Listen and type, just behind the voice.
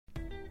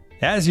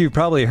As you've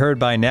probably heard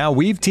by now,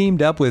 we've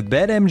teamed up with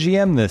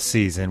BetMGM this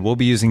season. We'll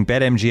be using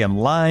BetMGM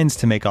lines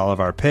to make all of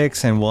our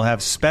picks, and we'll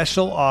have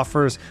special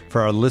offers for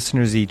our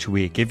listeners each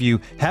week. If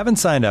you haven't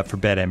signed up for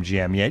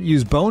BetMGM yet,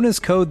 use bonus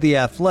code The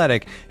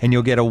Athletic, and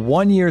you'll get a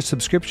 1-year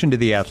subscription to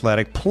The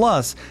Athletic,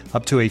 plus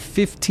up to a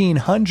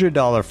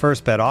 $1,500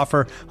 first bet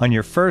offer on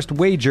your first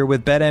wager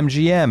with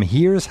BetMGM.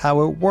 Here's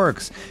how it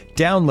works.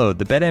 Download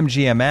the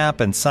BetMGM app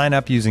and sign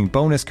up using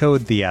bonus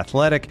code The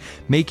Athletic.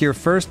 Make your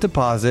first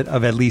deposit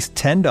of at least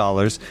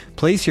 $10.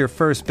 Place your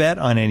first bet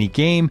on any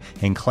game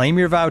and claim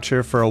your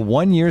voucher for a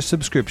 1-year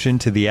subscription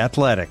to The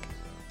Athletic.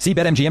 See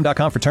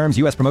BetMGM.com for terms.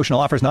 U.S. promotional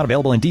offers not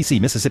available in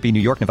D.C., Mississippi, New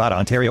York, Nevada,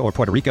 Ontario, or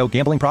Puerto Rico.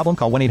 Gambling problem?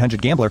 Call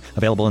 1-800-GAMBLER.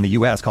 Available in the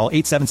U.S. Call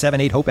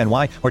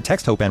 877-8-HOPE-NY or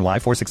text HOPE-NY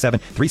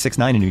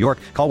 467-369 in New York.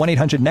 Call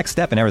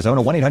 1-800-NEXT-STEP in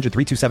Arizona.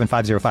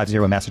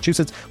 1-800-327-5050 in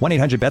Massachusetts.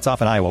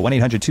 1-800-BETS-OFF in Iowa.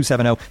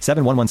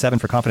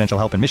 1-800-270-7117 for confidential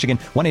help in Michigan.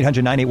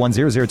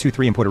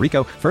 1-800-981-0023 in Puerto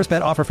Rico. First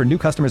bet offer for new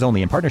customers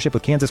only in partnership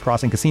with Kansas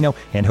Crossing Casino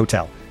and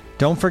Hotel.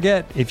 Don't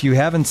forget, if you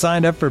haven't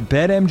signed up for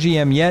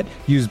BetMGM yet,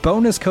 use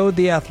bonus code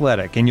The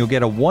Athletic, and you'll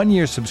get a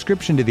 1-year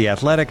subscription to The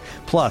Athletic,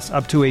 plus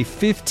up to a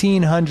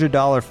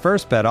 $1,500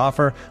 first bet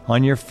offer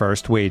on your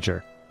first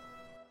wager.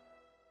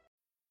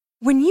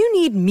 When you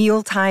need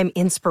mealtime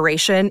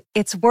inspiration,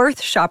 it's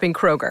worth shopping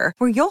Kroger,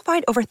 where you'll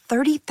find over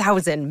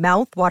 30,000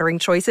 mouth-watering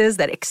choices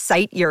that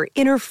excite your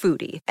inner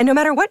foodie. And no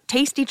matter what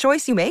tasty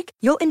choice you make,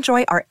 you'll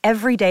enjoy our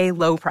everyday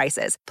low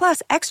prices,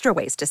 plus extra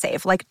ways to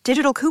save, like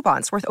digital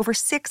coupons worth over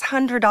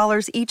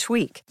 $600 each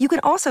week. You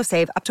can also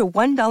save up to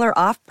 $1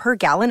 off per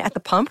gallon at the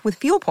pump with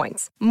fuel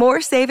points.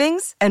 More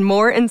savings and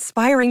more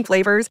inspiring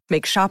flavors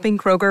make shopping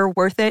Kroger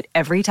worth it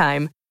every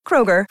time.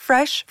 Kroger,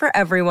 fresh for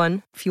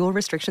everyone. Fuel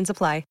restrictions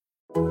apply.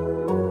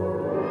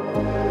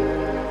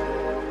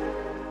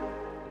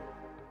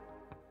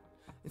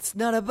 It's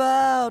not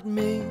about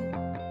me.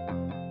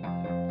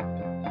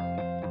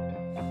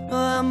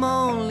 I'm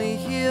only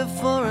here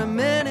for a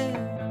minute,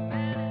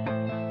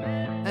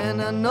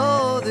 and I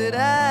know that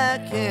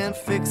I can't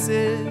fix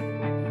it.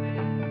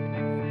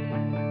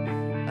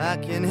 I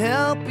can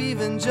help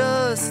even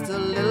just a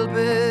little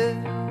bit.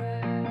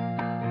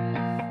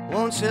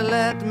 Won't you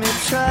let me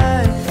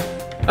try?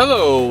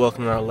 Hello,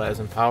 welcome to our Laz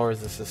and Powers.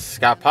 This is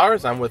Scott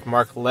Powers. I'm with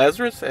Mark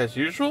Lazarus, as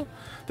usual.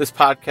 This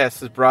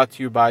podcast is brought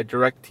to you by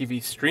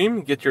DirecTV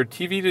Stream. Get your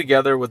TV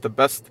together with the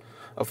best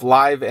of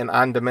live and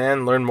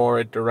on-demand. Learn more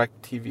at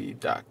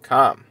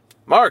directtv.com.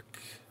 Mark.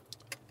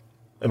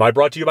 Am I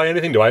brought to you by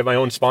anything? Do I have my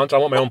own sponsor? I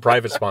want my own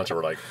private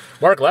sponsor. Like,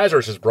 Mark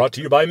Lazarus is brought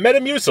to you by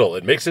Metamucil.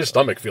 It makes his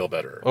stomach feel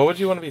better. What would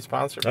you want to be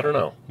sponsored by? I don't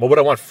know. What would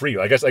I want free?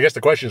 I guess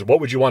the question is, what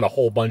would you want a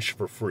whole bunch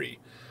for free?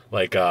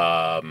 Like,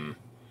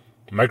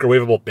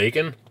 microwavable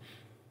bacon?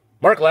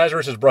 Mark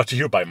Lazarus is brought to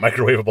you by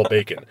Microwavable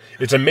Bacon.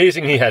 It's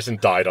amazing he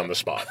hasn't died on the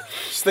spot.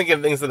 Just thinking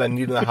of things that I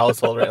need in the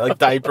household, right? Like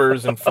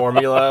diapers and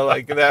formula,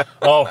 like that.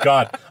 Oh,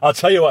 God. I'll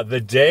tell you what,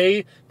 the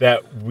day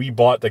that we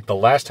bought, like the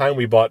last time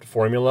we bought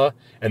formula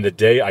and the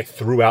day I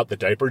threw out the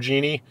diaper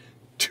genie,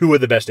 2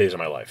 of the best days of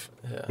my life.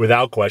 Yeah.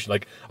 Without question.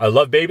 Like, I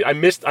love baby. I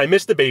missed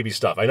the baby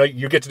stuff. I know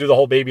you get to do the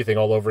whole baby thing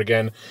all over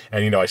again.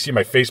 And, you know, I see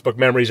my Facebook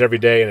memories every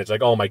day, and it's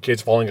like, oh, my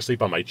kids falling asleep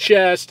on my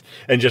chest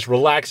and just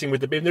relaxing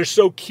with the baby. They're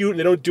so cute, and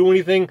they don't do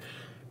anything.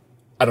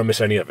 I don't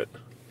miss any of it.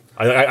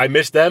 I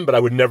miss them, but I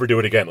would never do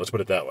it again. Let's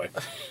put it that way.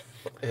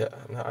 Yeah,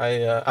 no,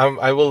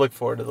 I will look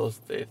forward to those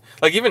days.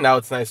 Like, even now,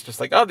 it's nice, just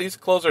like, oh, these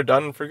clothes are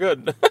done for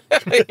good.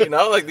 You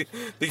know, like,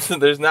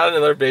 there's not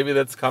another baby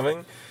that's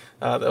coming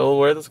that will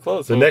wear those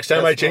clothes. The next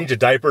time I change a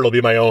diaper, it'll be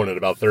my own in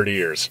about 30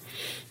 years. Is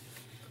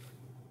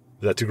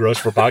that too gross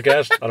for a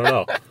podcast? I don't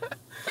know.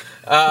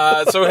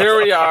 So here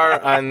we are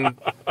on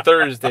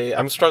Thursday.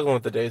 I'm struggling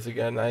with the days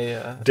again.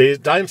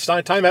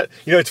 Time at,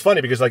 you know, it's funny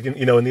because, like,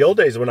 you know, in the old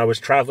days when I was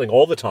traveling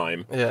all the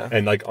time, yeah,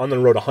 and like on the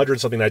road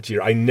 100-something nights a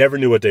year, I never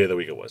knew what day of the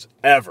week it was,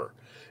 ever.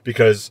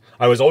 Because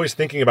I was always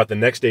thinking about the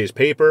next day's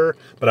paper,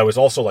 but I was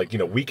also like, you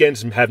know,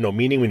 weekends have no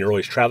meaning when you're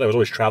always traveling. I was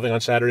always traveling on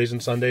Saturdays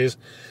and Sundays.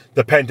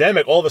 The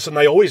pandemic, all of a sudden,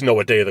 I always know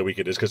what day of the week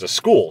it is because of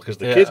school, because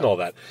the kids and all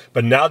that.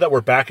 But now that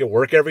we're back at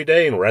work every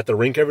day and we're at the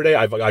rink every day,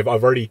 I've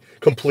already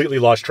completely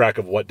lost track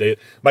of what day.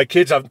 My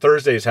kids on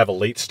Thursdays have a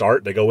late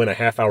start. They go in a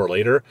half hour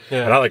later.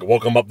 Yeah. And I like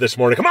woke them up this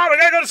morning. Come on, I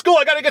gotta go to school.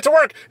 I gotta get to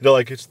work. And they're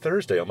like, it's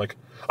Thursday. I'm like,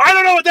 I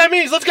don't know what that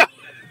means. Let's go.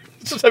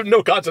 Just have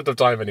no concept of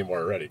time anymore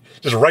already.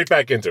 Just right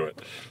back into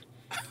it.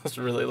 That's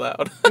really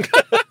loud.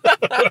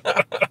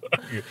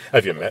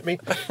 Have you met me?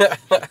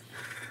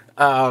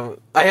 I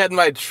had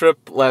my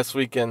trip last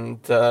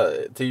weekend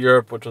to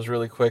Europe, which was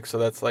really quick. So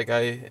that's like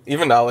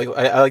even now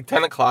like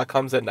 10 o'clock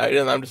comes at night,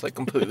 and I'm just like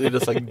completely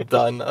just like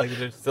done. Like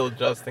they're still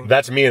adjusting.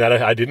 That's me, and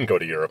I didn't go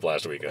to Europe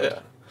last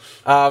weekend.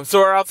 Yeah. So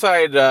we're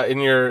outside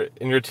in your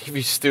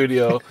TV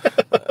studio.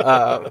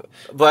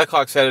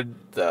 Blackhawks had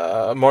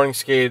a morning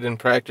skate and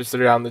practice.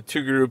 They're on the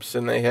 2 groups,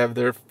 and they have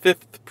their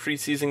 5th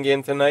preseason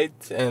game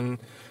tonight, and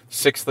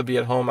 6th will be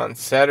at home on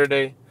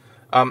Saturday.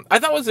 I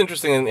thought it was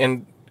interesting,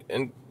 and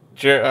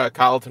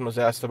Colleton was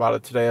asked about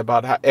it today,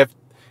 about how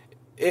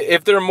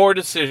if there are more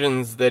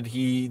decisions that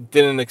he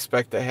didn't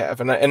expect to have,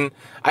 and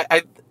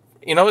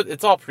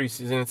it's all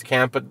preseason, it's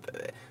camp,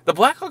 but the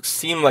Blackhawks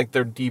seem like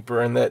they're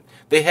deeper and that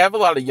they have a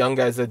lot of young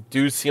guys that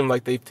do seem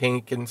like they've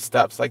taken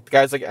steps. Like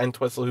guys like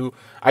Entwistle, who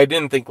I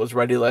didn't think was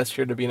ready last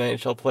year to be an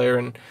NHL player,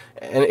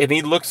 and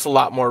he looks a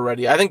lot more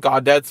ready. I think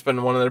Gaudette's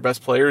been one of their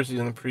best players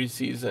in the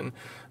preseason.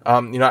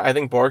 I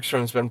think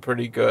Borgstrom's been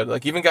pretty good.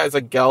 Like even guys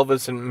like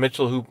Galvis and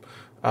Mitchell, who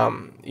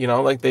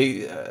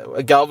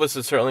Galvis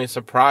is certainly a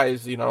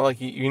surprise.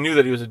 Like you knew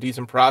that he was a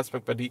decent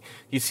prospect, but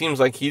he seems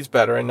like he's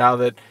better. And now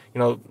that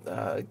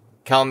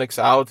Kalynuk's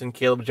out and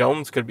Caleb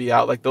Jones could be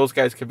out, like those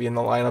guys could be in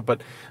the lineup.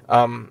 But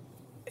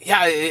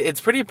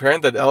it's pretty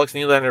apparent that Alex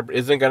Nylander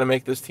isn't going to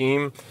make this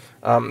team.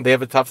 They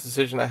have a tough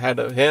decision ahead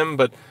of him,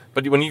 but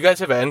when you guys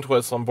have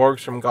Entwistle and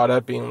Borgstrom,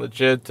 Gaudette being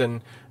legit,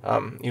 and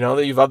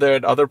that you've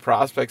other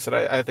prospects that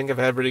I think have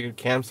had really good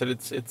camps,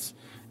 that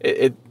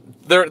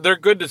they're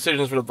good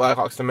decisions for the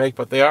Blackhawks to make,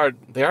 but they are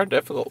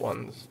difficult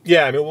ones.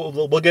 Yeah, I mean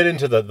we'll get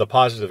into the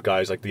positive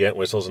guys like the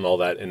Entwistles and all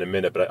that in a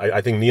minute, but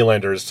I think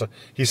Nylander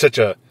he's such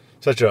a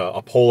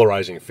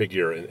polarizing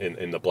figure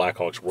in the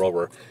Blackhawks world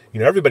where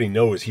everybody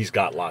knows he's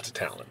got lots of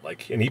talent.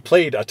 And he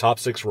played a top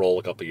 6 role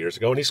a couple of years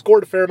ago, and he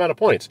scored a fair amount of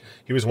points.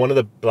 He was one of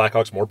the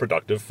Blackhawks' more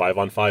productive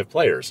 5-on-5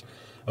 players.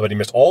 But he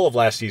missed all of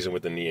last season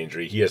with the knee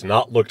injury. He has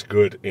not looked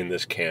good in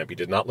this camp. He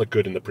did not look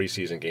good in the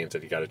preseason games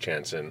that he got a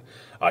chance in.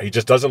 He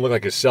just doesn't look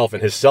like himself,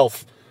 and his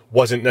self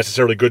wasn't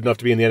necessarily good enough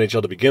to be in the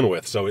NHL to begin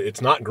with. So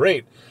it's not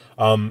great.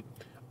 I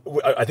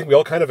think we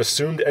all kind of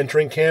assumed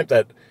entering camp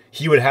that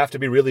he would have to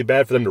be really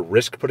bad for them to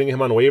risk putting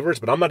him on waivers,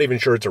 but I'm not even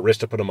sure it's a risk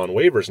to put him on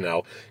waivers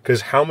now,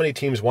 because how many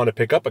teams want to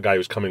pick up a guy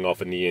who's coming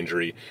off a knee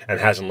injury and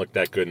hasn't looked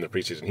that good in the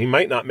preseason? He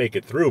might not make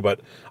it through, but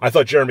I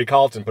thought Jeremy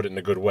Colleton put it in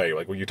a good way.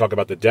 Like when you talk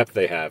about the depth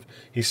they have,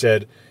 he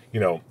said,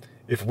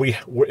 if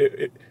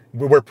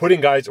we're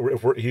putting guys,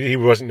 he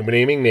wasn't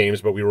naming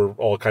names, but we were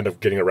all kind of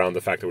getting around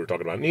the fact that we were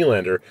talking about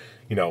Nylander,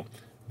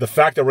 the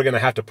fact that we're going to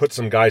have to put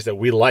some guys that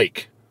we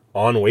like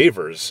on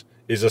waivers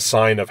is a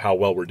sign of how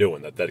well we're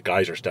doing, that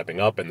guys are stepping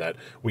up and that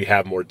we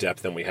have more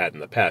depth than we had in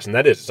the past. And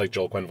it's like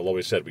Joel Quenneville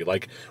always said,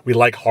 we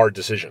like hard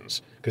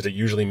decisions, because it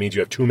usually means you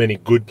have too many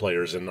good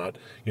players and not,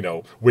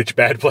 which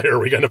bad player are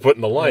we going to put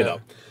in the lineup.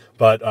 Yeah.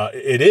 But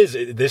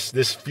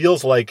this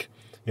feels like,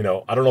 I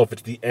don't know if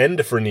it's the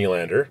end for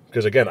Nylander,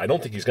 because again, I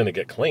don't think he's going to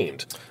get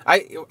claimed.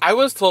 I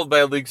was told by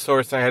a league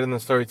source, and I had in the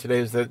story today,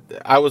 is that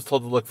I was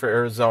told to look for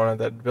Arizona,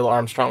 that Bill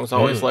Armstrong was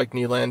always like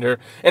Nylander.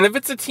 And if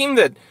it's a team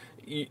that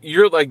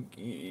you're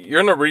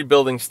in a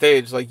rebuilding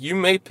stage, like you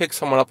may pick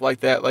someone up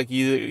like that, like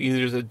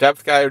either as a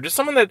depth guy or just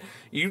someone that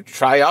you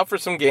try out for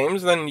some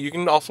games, then you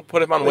can also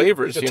put him on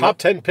waivers. He's a top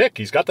 10 pick.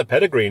 He's got the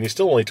pedigree, and he's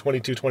still only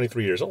 22,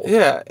 23 years old.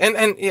 Yeah,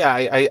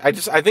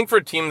 I think for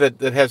a team that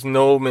has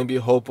no maybe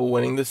hope of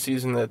winning this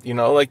season, that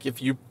like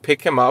if you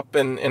pick him up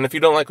and if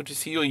you don't like what you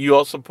see, you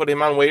also put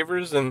him on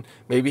waivers, and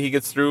maybe he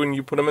gets through and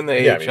you put him in the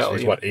AHL. Yeah,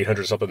 he's what,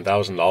 $800-something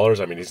thousand?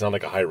 I mean, he's not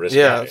like a high risk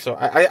guy. So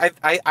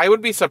I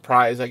would be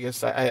surprised. I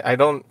guess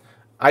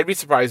I'd be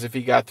surprised if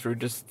he got through.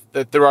 Just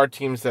that there are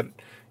teams that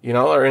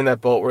are in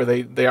that boat where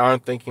they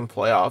aren't thinking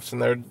playoffs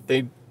and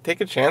they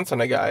take a chance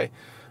on a guy.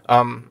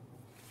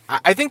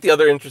 I think the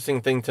other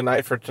interesting thing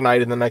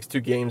tonight in the next 2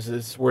 games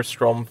is where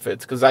Strome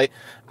fits, because I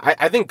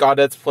think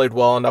Gaudette's played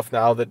well enough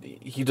now that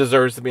he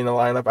deserves to be in the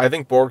lineup. I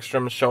think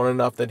Borgstrom has shown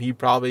enough that he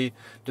probably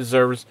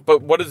deserves.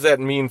 But what does that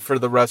mean for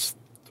the rest?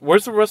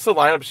 Where's the rest of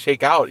the lineup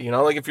shake out?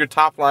 Like if your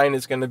top line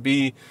is going to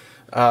be,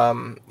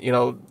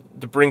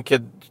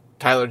 DeBrincat,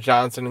 Tyler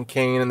Johnson and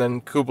Kane, and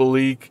then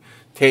Kubalik,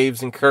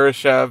 Taves, and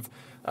Kurashev,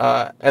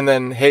 and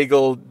then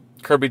Hagel,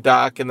 Kirby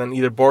Dach, and then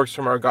either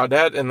Borgstrom or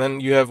Gaudette, and then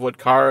you have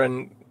Carr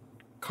and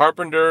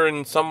Carpenter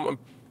and some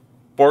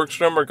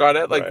Borgstrom or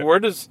Gaudette. Like, right. Where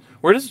does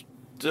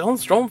Dylan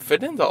Strome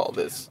fit into all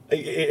this?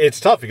 It's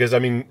tough because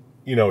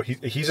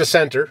he's a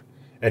center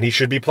and he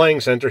should be playing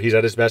center. He's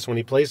at his best when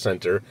he plays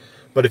center.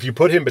 But if you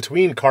put him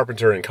between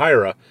Carpenter and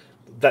Kyra,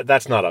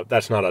 that's not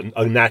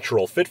a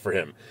natural fit for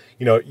him.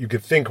 You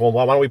could think, well,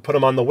 why don't we put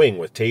him on the wing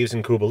with Taves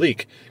and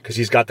Kubalik? Because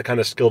he's got the kind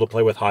of skill to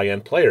play with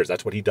high-end players.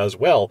 That's what he does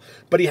well.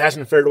 But he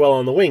hasn't fared well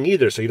on the wing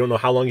either, so you don't know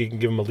how long you can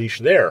give him a leash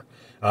there.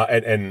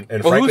 And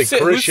frankly,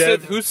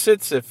 Kurashev... Who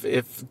sits if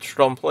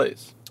Strome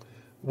plays?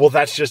 Well,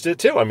 that's just it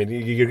too. I mean,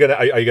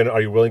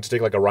 are you willing to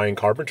take like a Ryan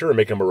Carpenter and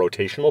make him a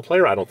rotational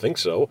player? I don't think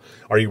so.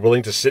 Are you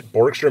willing to sit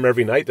Borgstrom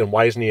every night? Then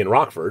why isn't he in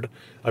Rockford?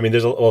 I mean,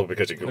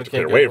 because he can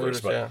clear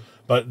waivers,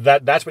 but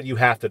that's what you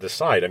have to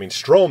decide. I mean,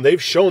 Strome,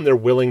 they've shown they're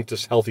willing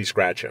to healthy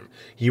scratch him.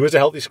 He was a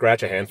healthy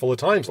scratch a handful of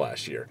times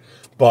last year,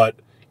 but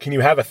can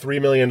you have a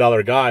 $3 million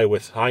guy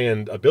with high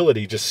end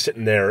ability just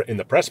sitting there in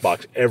the press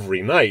box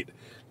every night?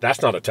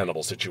 That's not a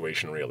tenable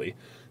situation, really.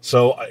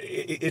 So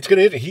it's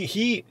going to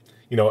you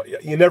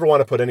never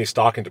want to put any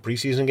stock into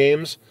preseason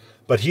games,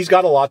 but he's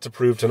got a lot to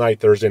prove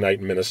tonight, Thursday night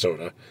in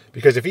Minnesota.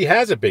 Because if he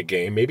has a big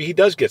game, maybe he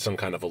does get some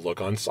kind of a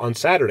look on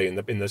Saturday in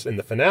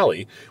the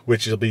finale,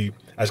 which will be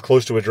as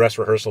close to a dress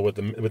rehearsal with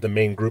the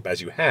main group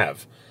as you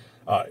have.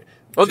 Well,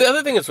 the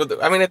other thing is,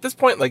 at this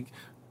point, like,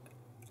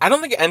 I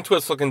don't think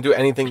Entwistle can do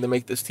anything to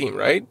make this team,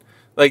 right?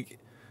 Like,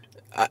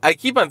 I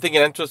keep on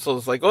thinking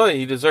Entwistle's like, oh,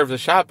 he deserves a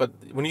shot, but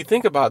when you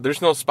think about it,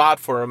 there's no spot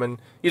for him,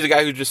 and he's a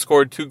guy who just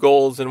scored 2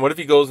 goals, and what if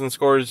he goes and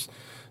scores,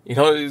 he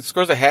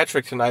scores a hat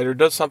trick tonight or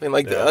does something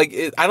like that? Like,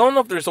 I don't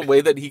know if there's a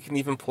way that he can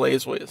even play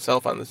his way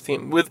himself on this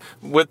team with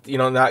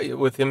not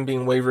with him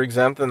being waiver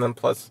exempt, and then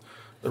plus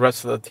the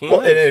rest of the team.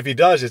 Well, and if he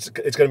does, it's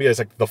going to be as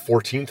like the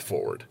 14th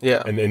forward.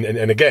 Yeah.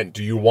 And again,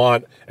 do you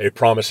want a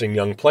promising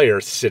young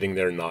player sitting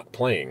there not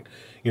playing?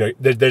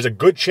 There's a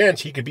good chance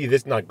he could be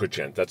this. Not good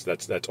chance.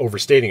 That's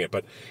overstating it.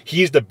 But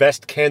he's the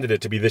best candidate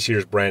to be this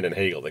year's Brandon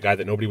Hagel, the guy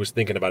that nobody was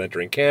thinking about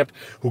entering camp,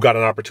 who got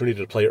an opportunity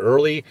to play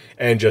early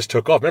and just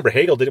took off. Remember,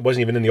 Hagel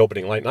wasn't even in the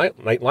opening night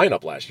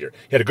lineup last year.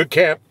 He had a good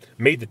camp,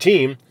 made the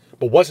team,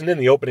 but wasn't in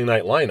the opening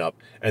night lineup.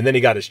 And then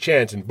he got his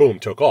chance and boom,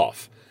 took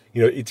off.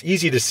 It's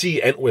easy to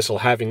see Entwistle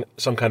having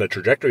some kind of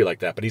trajectory like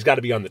that, but he's got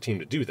to be on the team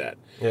to do that.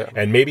 Yeah.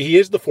 And maybe he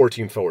is the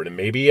 14th forward, and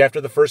maybe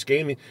after the first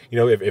game,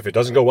 if it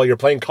doesn't go well, you're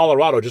playing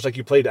Colorado, just like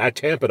you played at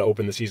Tampa to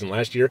open the season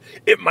last year.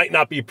 It might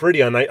not be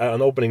pretty on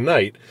opening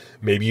night.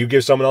 Maybe you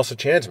give someone else a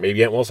chance.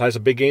 Maybe Entwistle has a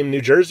big game in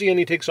New Jersey, and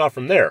he takes off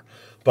from there.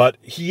 But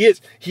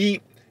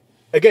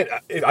again,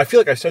 I feel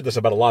like I've said this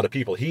about a lot of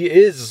people. He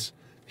has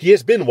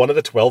been one of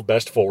the 12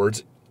 best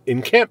forwards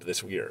in camp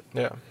this year.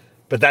 Yeah.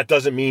 But that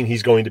doesn't mean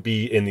he's going to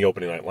be in the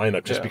opening night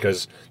lineup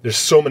because there's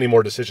so many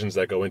more decisions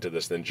that go into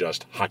this than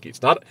just hockey.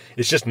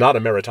 It's just not a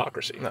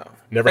meritocracy. No.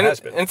 Never has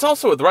been. And it's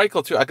also with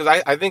Reichel, too, because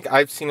I think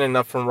I've seen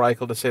enough from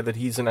Reichel to say that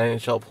he's an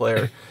NHL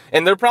player.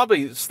 And they're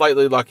probably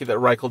slightly lucky that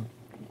Reichel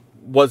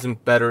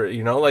wasn't better,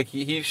 Like,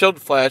 he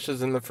showed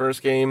flashes in the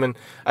first game, and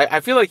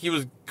I feel like he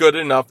was good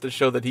enough to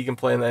show that he can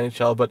play in the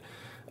NHL, but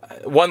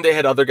one, they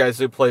had other guys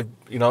who played,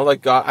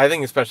 like I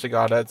think especially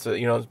Gaudet's,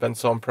 has been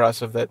so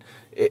impressive that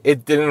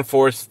it didn't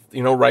force,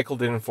 Reichel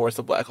didn't force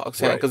the Blackhawks'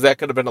 hand, because that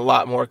could have been a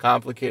lot more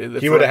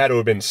complicated. He would have had to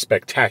have been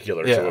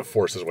spectacular to have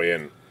forced his way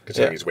in,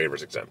 considering he's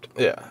waivers exempt.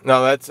 Yeah,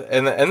 no,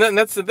 and then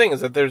that's the thing,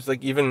 is that there's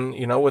like even,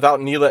 without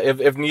Nylander,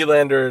 if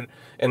Nylander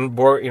and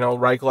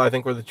Reichel, I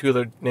think were the 2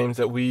 other names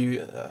that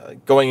we,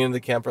 going into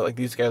the camp, are like,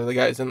 these guys are the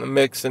guys in the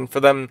mix, and for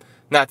them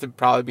not to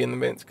probably be in the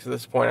mix at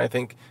this point, I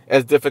think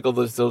as difficult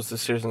as those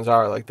decisions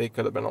are, like, they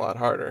could have been a lot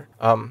harder.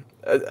 On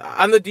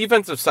the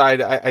defensive side,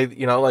 I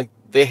like,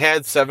 they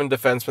had 7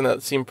 defensemen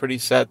that seemed pretty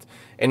set,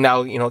 and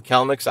now,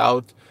 Kalynuk's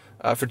out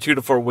for 2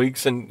 to 4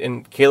 weeks,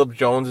 and Caleb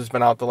Jones has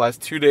been out the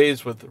last 2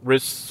 days with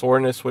wrist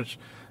soreness, which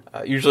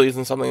usually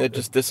isn't something that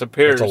just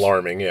disappears. It's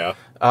alarming, yeah.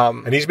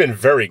 And he's been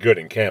very good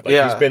in camp.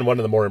 He's been one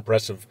of the more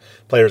impressive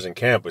players in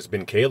camp. Has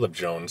been Caleb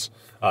Jones.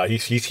 He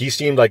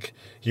seemed like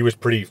he was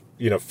pretty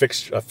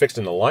fixed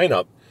in the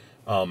lineup.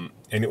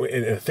 And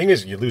the thing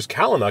is, you lose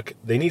Kalynuk,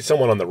 they need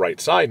someone on the right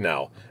side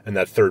now, and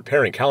that third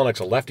pairing. Kalynuk's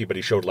a lefty, but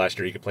he showed last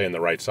year he could play on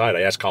the right side.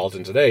 I asked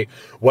Carlton today,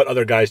 what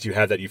other guys do you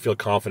have that you feel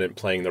confident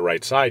playing the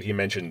right side? He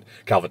mentioned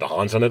Calvin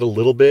DeHaan's done it a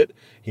little bit.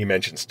 He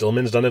mentioned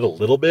Stillman's done it a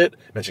little bit.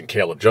 Mentioned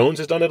Caleb Jones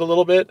has done it a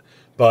little bit.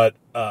 But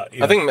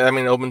I think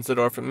it opens the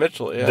door for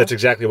Mitchell. Yeah, that's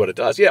exactly what it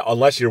does. Yeah,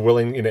 unless you're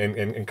willing,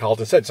 and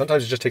Carlton said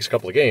sometimes it just takes a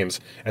couple of games,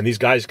 and these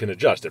guys can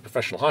adjust. They're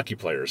professional hockey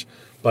players,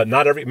 but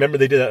not every. Remember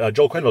they did that.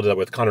 Joel Quenneville did that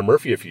with Connor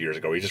Murphy a few years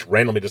ago. He just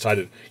randomly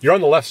decided you're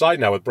on the left side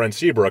now with Brent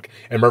Seabrook,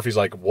 and Murphy's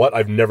like, "What?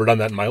 I've never done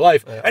that in my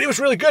life," and he was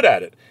really good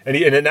at it.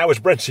 And that was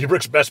Brent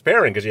Seabrook's best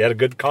pairing because he had a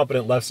good,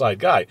 competent left side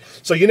guy.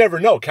 So you never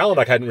know.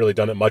 Kalynuk hadn't really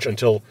done it much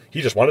until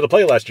he just wanted to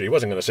play last year. He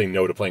wasn't going to say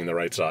no to playing the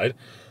right side.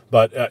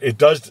 But it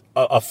does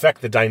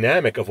affect the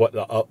dynamic of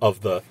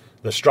the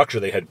structure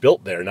they had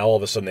built there. Now all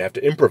of a sudden they have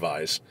to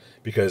improvise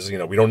because we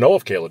don't know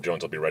if Caleb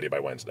Jones will be ready by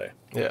Wednesday.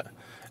 Yeah,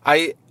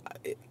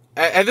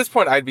 at this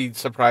point I'd be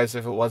surprised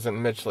if it wasn't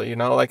Mitchell.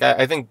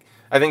 I think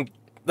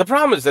the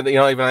problem is that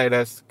even I had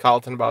asked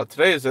Carlton about it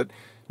today is that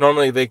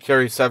normally they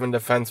carry 7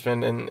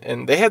 defensemen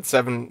and they had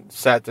 7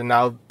 set and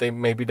now they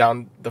may be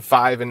down to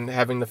 5 and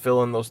having to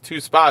fill in those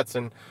 2 spots,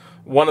 and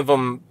one of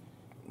them.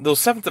 Those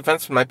 7th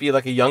defensemen might be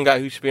like a young guy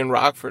who should be in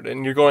Rockford,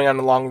 and you're going on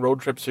a long road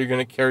trip, so you're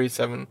going to carry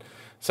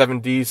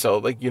 7D. So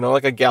like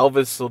a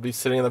Galvis will be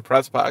sitting in the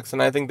press box,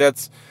 and I think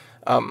that's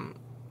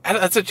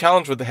a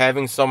challenge with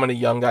having so many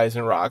young guys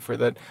in Rockford.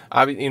 That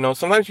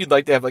sometimes you'd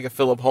like to have like a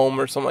Philip Holm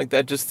or something like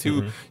that, just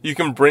to you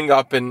can bring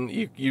up and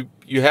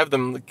you have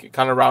them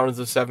kind of round as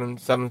a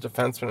seventh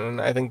defenseman, and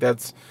I think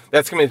that's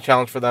going to be a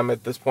challenge for them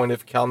at this point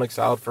if Kalynuk's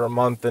out for a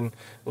month, and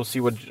we'll see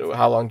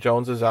how long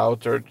Jones is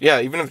out, or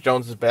even if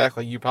Jones is back,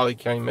 like you probably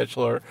carry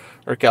Mitchell or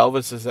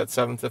Galvis as that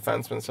 7th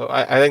defenseman. So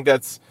I think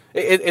that's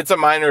it's a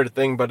minor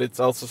thing, but it's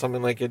also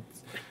something like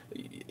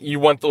you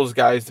want those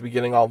guys to be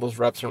getting all those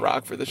reps in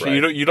Rockford this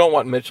year. You don't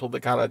want Mitchell to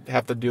kind of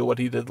have to do what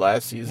he did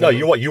last season. No,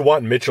 you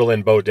want Mitchell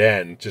and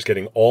Beaudin just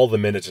getting all the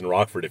minutes in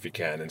Rockford if you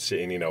can, and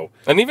seeing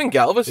and even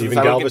Galvis.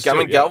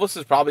 Galvis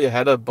is probably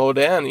ahead of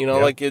Beaudin.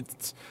 I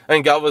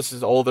think Galvis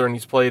is older and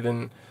he's played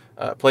in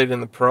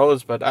the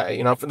pros, but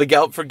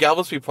for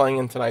Galvis to be playing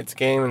in tonight's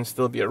game and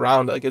still be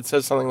around, like it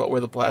says something about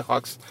where the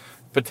Blackhawks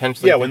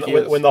potentially. Yeah,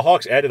 when the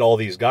Hawks added all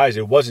these guys,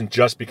 it wasn't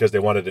just because they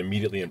wanted to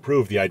immediately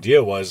improve. The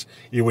idea was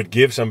it would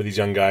give some of these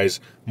young guys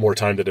more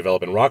time to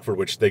develop in Rockford,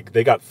 which they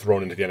got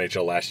thrown into the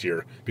NHL last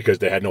year because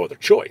they had no other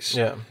choice.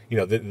 Yeah. You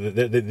know,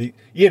 the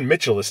Ian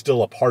Mitchell is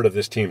still a part of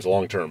this team's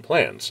long-term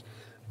plans.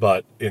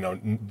 But, you know,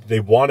 they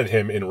wanted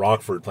him in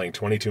Rockford playing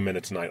 22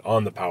 minutes a night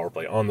on the power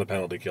play, on the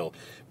penalty kill,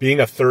 being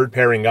a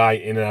third-pairing guy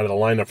in and out of the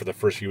lineup for the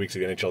first few weeks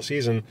of the NHL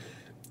season.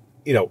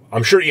 You know,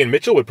 I'm sure Ian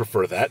Mitchell would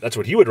prefer that. That's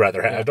what he would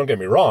rather have. Don't get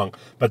me wrong,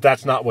 but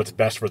that's not what's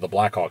best for the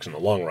Blackhawks in the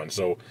long run.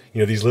 So, you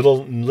know, these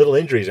little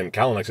injuries, and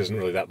Kalynuk isn't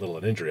really that little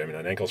an injury. I mean,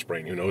 an ankle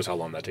sprain, who knows how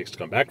long that takes to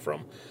come back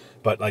from.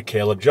 But like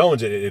Caleb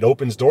Jones, it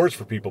opens doors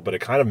for people, but it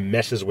kind of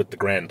messes with the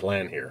grand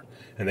plan here.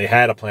 And they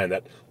had a plan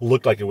that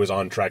looked like it was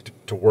on track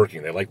to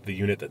working. They liked the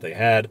unit that they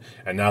had,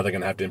 and now they're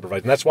going to have to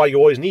improvise. And that's why you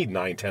always need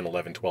 9, 10,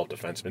 11, 12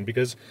 defensemen,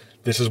 because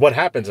this is what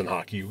happens in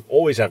hockey. You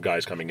always have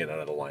guys coming in and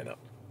out of the lineup.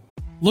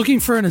 Looking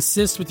for an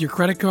assist with your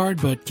credit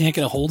card but can't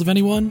get a hold of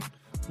anyone?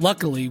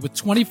 Luckily, with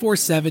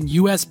 24/7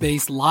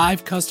 US-based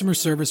live customer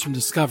service from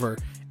Discover,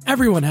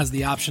 everyone has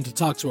the option to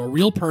talk to a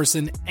real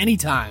person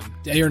anytime,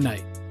 day or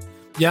night.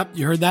 Yep,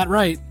 you heard that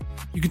right.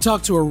 You can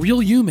talk to a real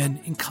human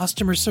in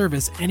customer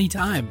service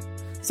anytime.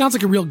 Sounds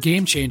like a real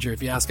game changer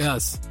if you ask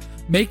us.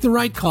 Make the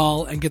right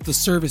call and get the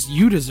service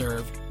you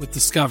deserve with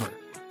Discover.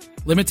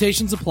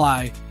 Limitations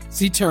apply.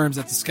 See terms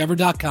at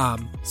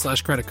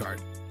discover.com/creditcard.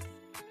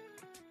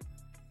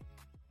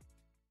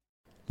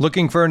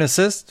 Looking for an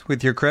assist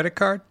with your credit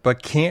card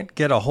but can't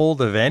get a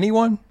hold of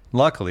anyone?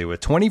 Luckily,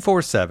 with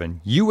 24/7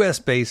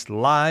 US-based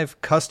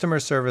live customer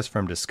service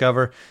from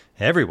Discover,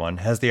 everyone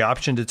has the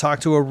option to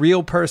talk to a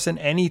real person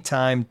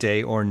anytime,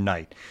 day or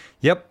night.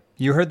 Yep,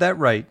 you heard that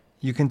right.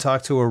 You can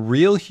talk to a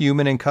real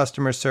human in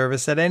customer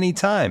service at any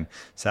time.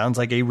 Sounds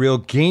like a real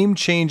game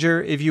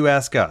changer if you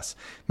ask us.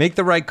 Make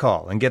the right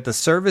call and get the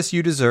service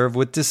you deserve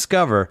with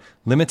Discover.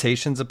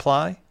 Limitations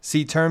apply.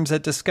 See terms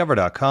at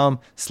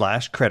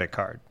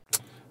discover.com/creditcard.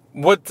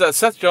 What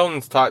Seth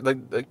Jones talked,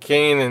 like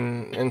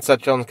Kane and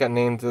Seth Jones got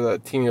named to the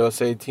Team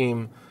USA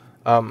team.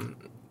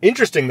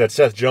 Interesting that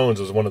Seth Jones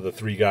was one of the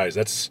three guys.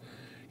 That's,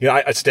 you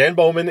know, Stan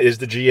Bowman is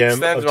the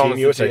GM of Team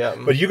USA.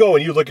 But you go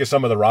and you look at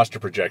some of the roster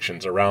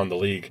projections around the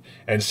league,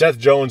 and Seth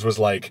Jones was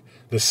like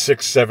the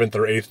 6th, 7th,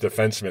 or 8th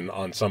defenseman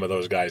on some of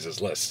those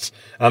guys' lists.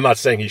 I'm not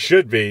saying he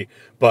should be,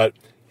 but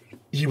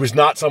he was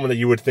not someone that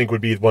you would think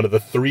would be one of the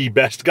 3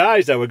 best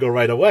guys that would go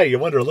right away. You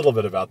wonder a little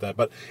bit about that.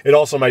 But it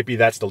also might be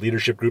that's the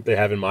leadership group they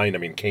have in mind. I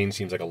mean, Kane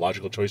seems like a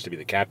logical choice to be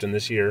the captain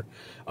this year.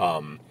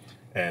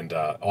 And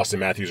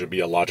Austin Matthews would be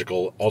a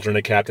logical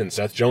alternate captain.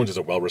 Seth Jones is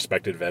a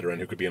well-respected veteran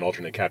who could be an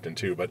alternate captain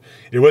too. But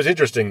it was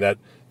interesting that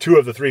 2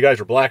 of the 3 guys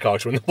were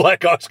Blackhawks when the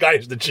Blackhawks guy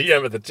is the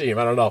GM of the team.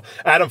 I don't know.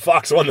 Adam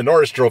Fox won the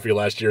Norris Trophy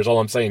last year is all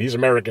I'm saying. He's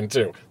American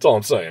too. That's all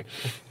I'm saying.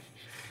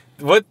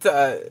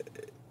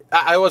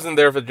 I wasn't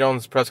there for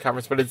Jones' press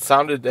conference, but it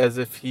sounded as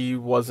if he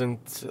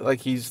wasn't, like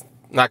he's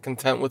not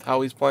content with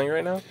how he's playing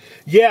right now.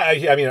 Yeah,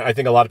 I mean, I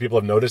think a lot of people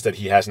have noticed that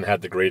he hasn't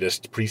had the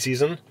greatest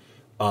preseason.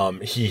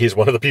 He is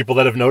one of the people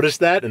that have noticed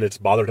that, and it's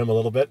bothered him a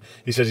little bit.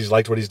 He says he's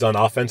liked what he's done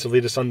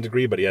offensively to some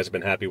degree, but he hasn't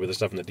been happy with the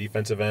stuff in the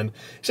defensive end.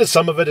 He says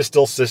some of it is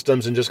still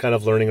systems and just kind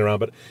of learning around,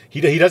 but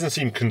he doesn't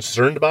seem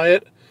concerned by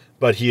it,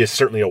 but he is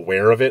certainly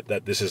aware of it,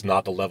 that this is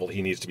not the level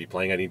he needs to be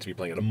playing. I need to be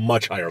playing at a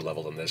much higher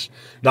level than this.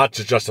 Not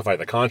to justify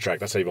the contract.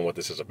 That's not even what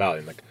this is about.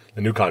 And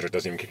the new contract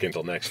doesn't even kick in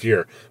until next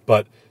year.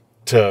 But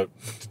to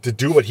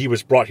do what he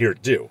was brought here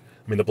to do.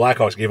 I mean, the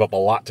Blackhawks gave up a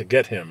lot to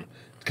get him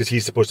because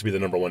he's supposed to be the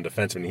number 1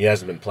 defenseman. He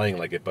hasn't been playing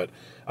like it. But,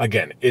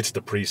 again, it's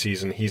the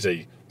preseason. He's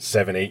a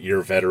 7-8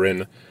 year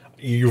veteran.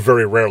 You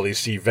very rarely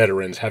see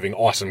veterans having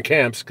awesome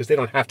camps because they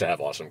don't have to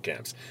have awesome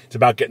camps. It's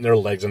about getting their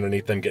legs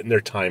underneath them, getting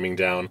their timing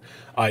down.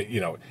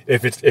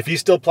 If he's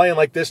still playing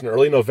like this in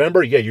early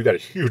November, yeah, you got a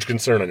huge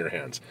concern on your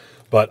hands.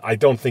 But I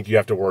don't think you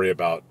have to worry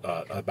about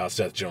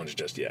Seth Jones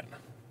just yet.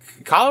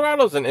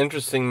 Colorado's an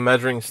interesting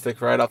measuring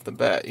stick right off the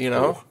bat, you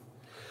know? Oh.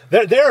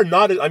 They're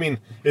not. I mean,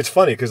 it's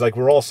funny because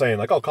we're all saying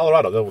oh,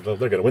 Colorado,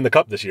 they're going to win the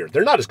cup this year.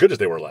 They're not as good as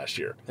they were last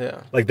year.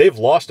 Yeah. They've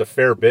lost a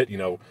fair bit.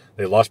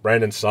 They lost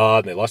Brandon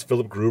Saad and they lost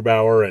Philip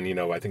Grubauer, and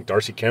I think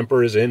Darcy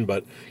Kemper is in,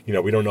 but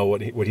we don't know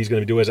what he's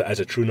going to do as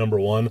a true number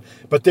 1.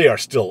 But they are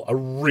still a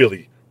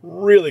really,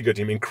 really good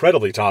team,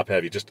 incredibly top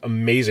heavy, just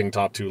amazing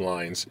top 2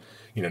 lines.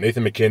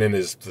 Nathan McKinnon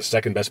is the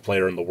 2nd best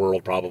player in the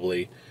world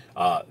probably.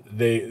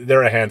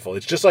 They're a handful.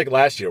 It's just like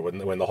last year when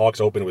the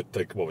Hawks opened with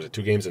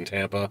 2 games in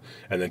Tampa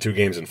and then 2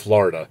 games in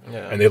Florida,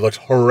 and they looked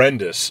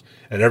horrendous,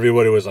 and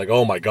everybody was like,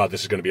 "Oh my God,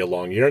 this is going to be a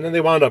long year," and then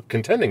they wound up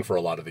contending for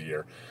a lot of the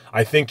year.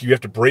 I think you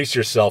have to brace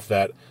yourself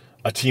that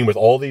a team with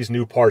all these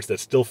new parts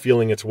that's still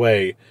feeling its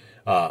way,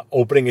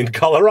 opening in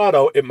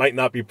Colorado, it might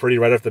not be pretty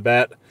right off the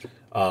bat.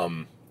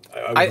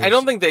 I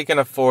don't think they can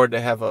afford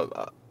to have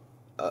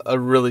a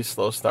really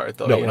slow start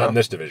though. No, not in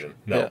this division.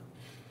 No,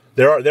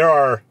 there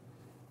are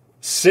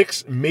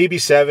 6, maybe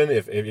 7,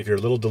 if you're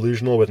a little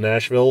delusional with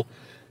Nashville.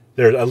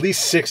 There are at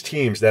least 6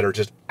 teams that are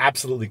just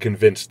absolutely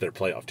convinced they're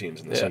playoff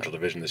teams in the Central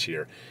Division this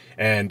year.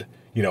 And,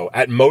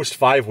 at most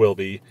 5 will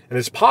be. And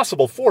it's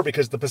possible 4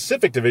 because the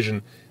Pacific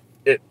Division,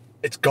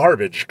 it's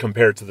garbage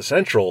compared to the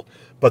Central,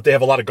 but they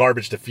have a lot of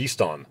garbage to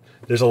feast on.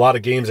 There's a lot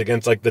of games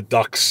against like the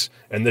Ducks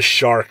and the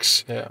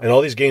Sharks and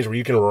all these games where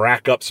you can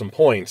rack up some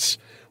points,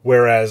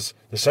 whereas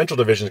the Central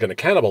Division is going to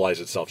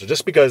cannibalize itself. So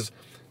just because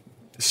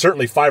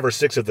certainly 5 or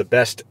 6 of the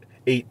best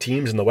 8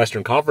 teams in the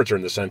Western Conference are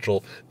in the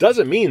Central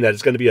doesn't mean that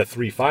it's going to be a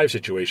 3-5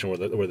 situation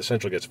where the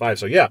Central gets 5.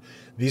 So yeah,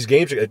 these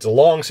games, it's a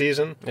long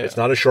season. Yeah. It's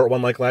not a short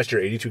one like last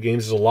year. 82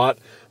 games is a lot.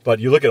 But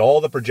you look at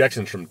all the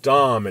projections from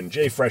Dom and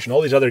Jay Fresh and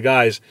all these other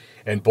guys,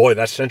 and boy,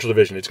 that Central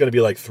Division, it's going to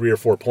be like 3 or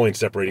 4 points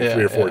separating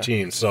 3 or 4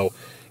 teams. So,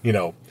 you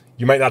know,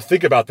 you might not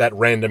think about that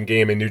random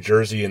game in New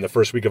Jersey in the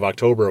first week of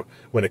October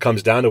when it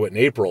comes down to it in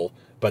April,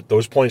 but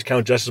those points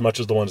count just as much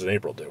as the ones in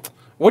April do.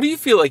 What do you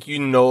feel like you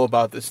know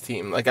about this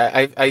team? Like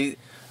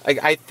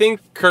I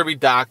think Kirby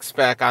Doc's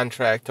back on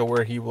track to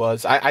where he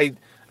was. I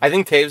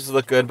think Taves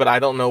look good, but I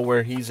don't know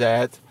where he's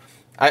at.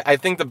 I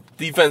think the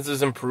defense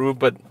is improved,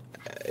 but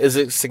is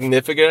it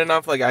significant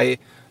enough?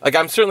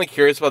 I'm certainly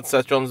curious about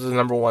Seth Jones as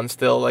number 1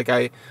 still. Like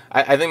I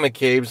think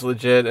McCabe's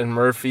legit and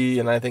Murphy,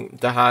 and I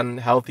think Dahan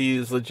healthy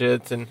is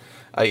legit. And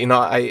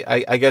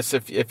I guess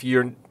if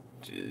you're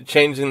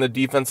changing the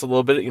defense a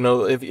little bit,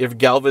 if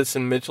Galvis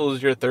and Mitchell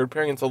is your third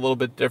pairing, it's a little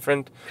bit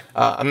different.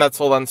 I'm not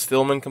sold on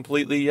Stillman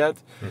completely yet.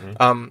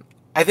 Mm-hmm.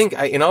 I think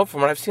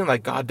from what I've seen,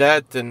 like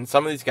Gaudette and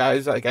some of these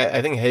guys, like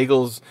I think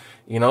Hagel's,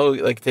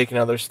 taking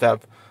another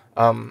step.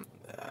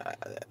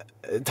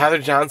 Tyler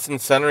Johnson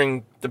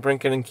centering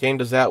DeBrincat and Kane,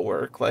 does that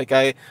work? Like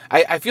I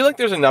feel like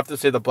there's enough to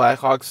say the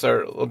Blackhawks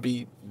will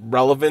be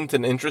relevant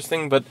and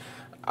interesting, but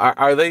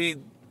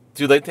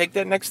do they take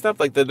that next step?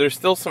 Like there's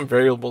still some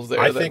variables there.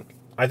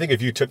 I think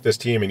if you took this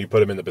team and you put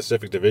them in the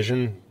Pacific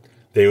Division,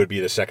 they would be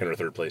the 2nd or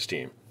 3rd place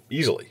team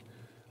easily.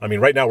 I mean,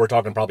 right now we're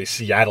talking probably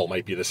Seattle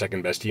might be the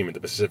 2nd best team in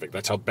the Pacific.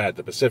 That's how bad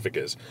the Pacific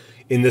is.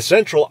 In the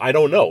Central, I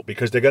don't know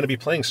because they're going to be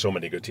playing so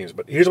many good teams.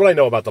 But here's what I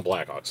know about the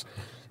Blackhawks.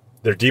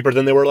 They're deeper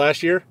than they were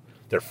last year.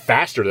 They're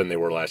faster than they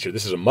were last year.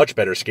 This is a much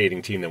better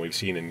skating team than we've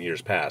seen in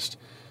years past.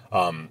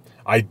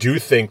 I do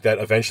think that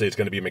eventually it's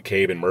going to be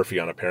McCabe and Murphy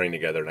on a pairing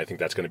together, and I think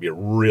that's going to be a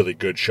really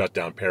good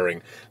shutdown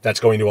pairing that's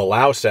going to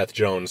allow Seth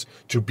Jones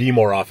to be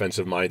more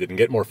offensive-minded and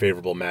get more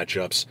favorable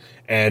matchups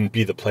and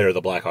be the player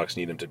the Blackhawks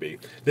need him to be.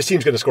 This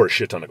team's going to score a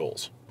shit ton of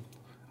goals.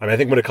 I mean, I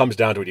think when it comes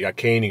down to it, you got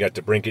Kane, you got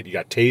DeBrincat, you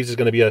got Taves is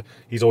going to be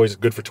he's always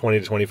good for 20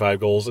 to 25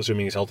 goals,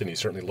 assuming he's healthy, and he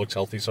certainly looks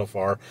healthy so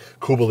far.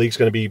 Kubalik's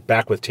going to be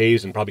back with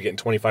Taves and probably getting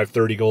 25,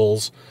 30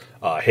 goals.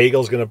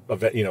 Hagel's going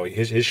to,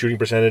 his shooting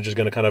percentage is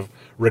going to kind of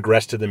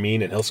regress to the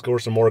mean, and he'll score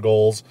some more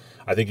goals.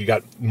 I think you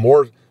got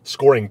more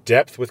scoring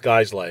depth with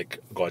guys like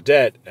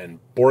Gaudette and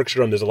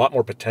Borkstrom. There's a lot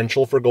more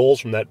potential for goals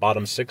from that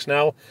bottom 6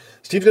 now.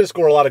 This team's going to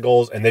score a lot of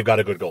goals, and they've got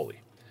a good goalie.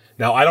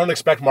 Now, I don't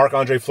expect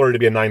Marc-Andre Fleury to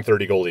be a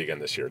 .930 goalie again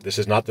this year. This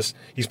is not this.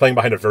 He's playing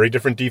behind a very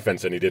different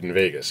defense than he did in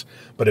Vegas.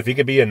 But if he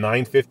could be a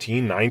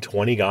 .915,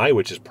 .920 guy,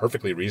 which is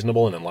perfectly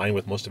reasonable and in line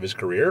with most of his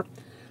career,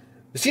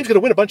 this team's going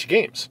to win a bunch of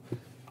games.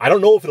 I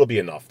don't know if it'll be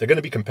enough. They're going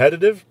to be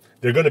competitive.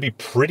 They're going to be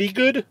pretty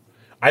good.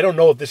 I don't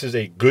know if this is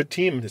a good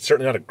team. It's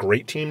certainly not a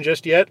great team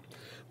just yet.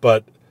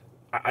 But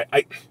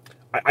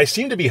I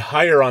seem to be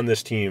higher on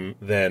this team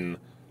than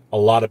a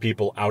lot of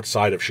people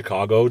outside of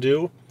Chicago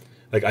do.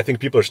 Like, I think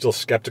people are still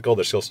skeptical.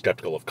 They're still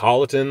skeptical of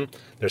Colleton.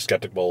 They're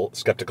skeptical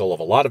of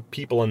a lot of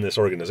people in this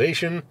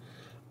organization.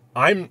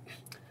 I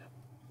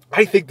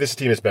think this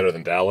team is better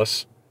than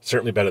Dallas,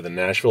 certainly better than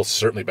Nashville,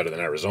 certainly better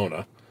than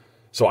Arizona.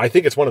 So I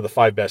think it's one of the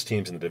 5 best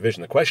teams in the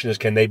division. The question is,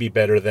 can they be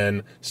better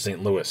than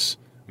St. Louis,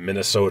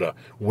 Minnesota,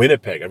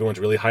 Winnipeg? Everyone's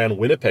really high on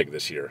Winnipeg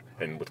this year.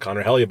 And with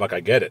Connor Hellebuyck,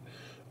 I get it.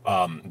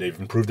 They've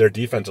improved their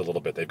defense a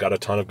little bit. They've got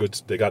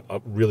they got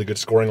really good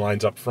scoring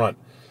lines up front.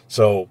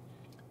 So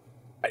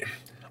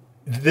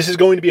this is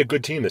going to be a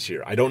good team this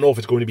year. I don't know if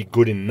it's going to be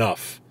good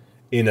enough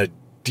in a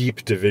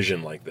deep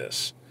division like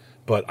this,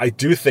 but I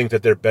do think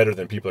that they're better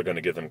than people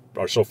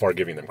are so far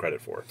giving them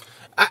credit for.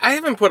 I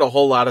haven't put a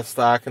whole lot of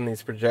stock in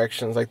these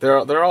projections. Like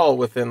they're all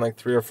within like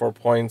 3 or 4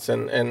 points,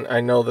 and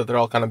I know that they're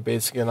all kind of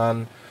basing it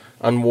on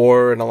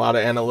WAR and a lot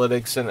of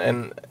analytics,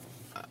 and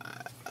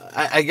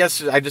I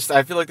guess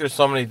I feel like there's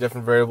so many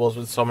different variables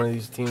with so many of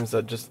these teams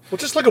that just... Well,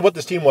 just look at what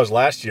this team was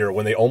last year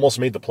when they almost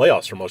made the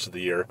playoffs for most of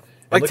the year.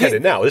 And look at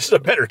it now. This is a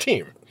better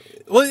team.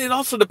 Well, it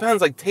also depends.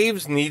 Like,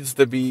 Taves needs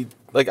to be...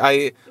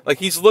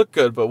 he's looked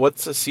good, but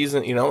what's a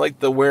season,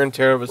 like the wear and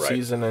tear of a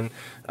season, and,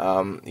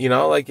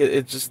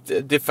 it just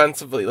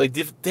defensively... Like,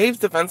 Taves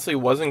defensively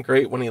wasn't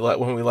great when we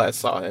last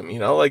saw him,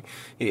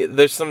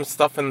 there's some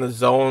stuff in the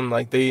zone,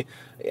 And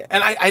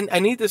I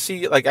need to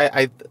see,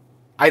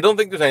 I don't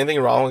think there's anything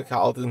wrong with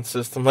Colleton's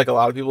system like a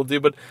lot of people do,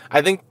 but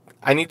I think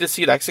I need to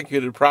see it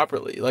executed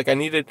properly.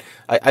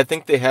 I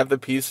think they have the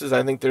pieces.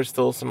 I think there's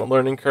still some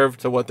learning curve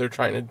to what they're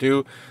trying to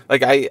do.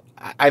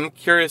 I'm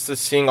curious to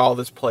seeing all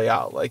this play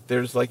out.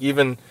 There's I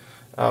don't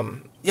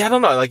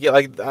know.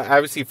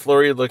 Obviously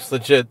Fleury looks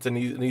legit and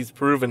he's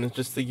proven. It's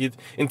just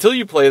until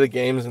you play the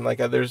games and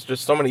there's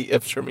just so many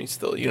ifs for me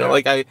still.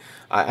 I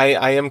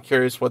am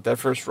curious what that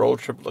first road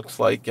trip looks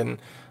like, and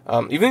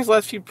even these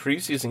last few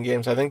preseason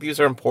games, I think these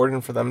are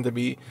important for them to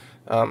be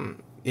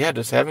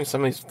just having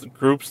some of these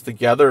groups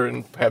together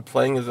and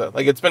playing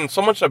it's been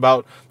so much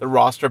about the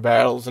roster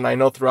battles, and I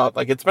know throughout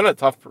it's been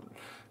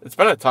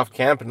a tough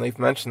camp, and they've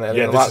mentioned that.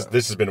 Yeah,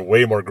 this has been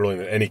way more grueling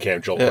than any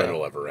camp Joel Quinn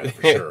will ever run,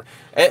 for sure.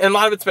 And a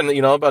lot of it's been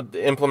about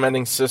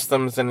implementing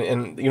systems, and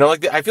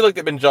I feel like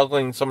they've been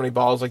juggling so many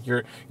balls. Like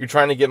you're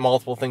trying to get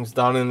multiple things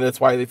done, and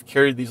that's why they've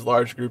carried these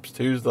large groups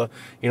too, is to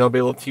be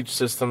able to teach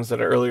systems at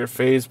an earlier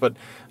phase. But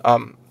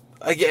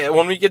again,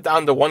 when we get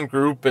down to one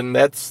group, and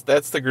that's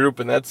the group,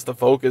 and that's the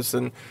focus,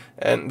 and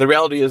the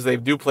reality is they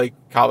do play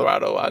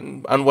Colorado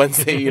on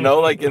Wednesday,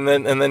 and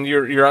then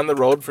you're on the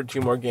road for 2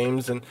 more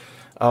games, and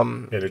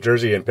New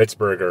Jersey and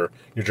Pittsburgh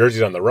New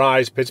Jersey's on the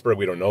rise. Pittsburgh,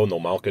 we don't know. No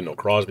Malkin, no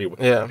Crosby.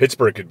 Yeah.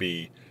 Pittsburgh could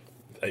be.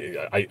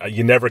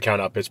 You never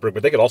count out Pittsburgh,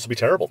 but they could also be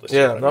terrible this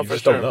year. No, you for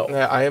just sure. don't know.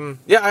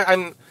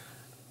 Yeah,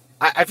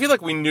 I feel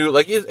like we knew,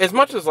 as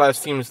much as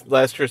last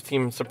year's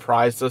team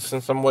surprised us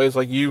in some ways.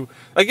 It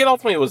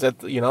ultimately was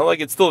it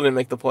still didn't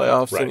make the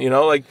playoffs, Right.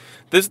 and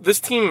this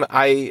team,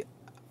 I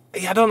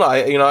don't know.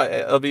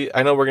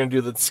 I know we're gonna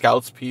do the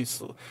scouts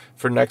piece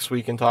for next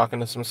week and talking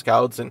to some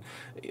scouts, and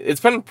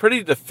it's been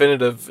pretty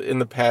definitive in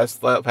the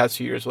past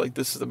few years.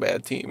 This is a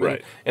bad team,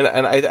 Right? And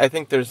I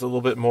think there's a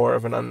little bit more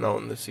of an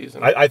unknown this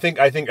season. I think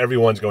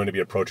everyone's going to be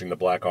approaching the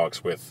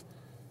Blackhawks with,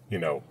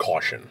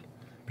 caution,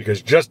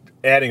 because just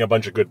adding a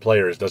bunch of good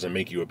players doesn't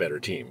make you a better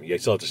team. You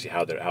still have to see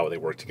how they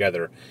work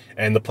together.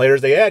 And the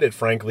players they added,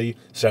 frankly,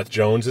 Seth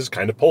Jones is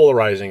kind of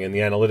polarizing in the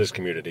analytics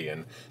community,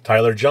 and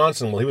Tyler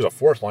Johnson, well, he was a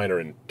 4th liner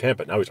in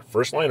Tampa, now he's a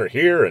 1st liner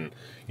here, and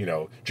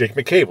Jake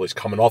McCabe, well, he's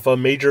coming off a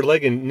major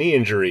leg and knee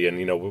injury, and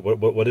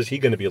what is he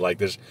going to be like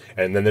this?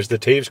 And then there's the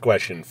Taves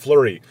question.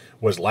 Fleury,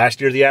 was last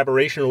year the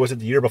aberration, or was it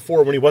the year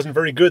before when he wasn't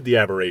very good the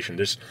aberration?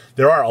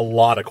 There are a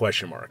lot of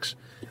question marks.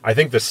 I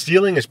think the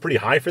ceiling is pretty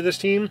high for this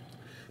team.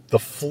 The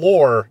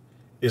floor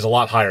is a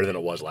lot higher than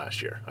it was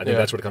last year. I think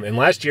that's what it comes. And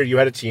last year you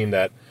had a team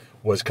that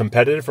was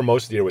competitive for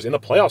most of the year, was in a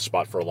playoff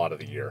spot for a lot of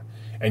the year,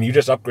 and you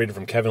just upgraded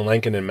from Kevin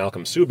Lankinen and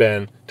Malcolm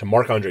Subban to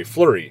Marc-Andre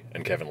Fleury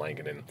and Kevin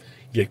Lankinen.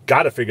 You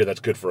got to figure that's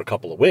good for a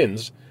couple of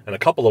wins, and a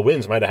couple of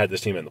wins might have had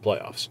this team in the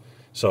playoffs.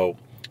 So,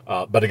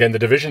 but again, the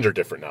divisions are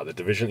different now. The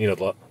division,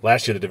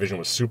 last year the division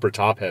was super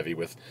top heavy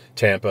with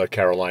Tampa,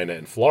 Carolina,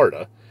 and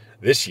Florida.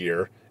 This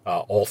year,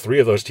 all 3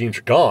 of those teams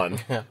are gone,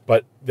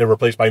 but they're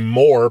replaced by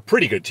more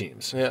pretty good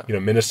teams. Yeah.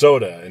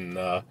 Minnesota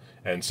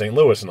and St.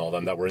 Louis and all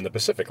them that were in the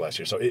Pacific last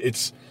year. So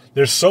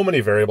there's so many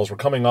variables. We're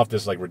coming off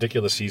this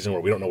ridiculous season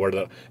where we don't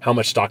know how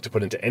much stock to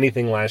put into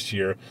anything last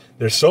year.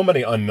 There's so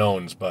many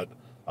unknowns, but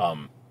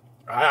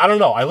I don't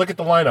know. I look at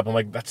the lineup. I'm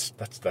like, that's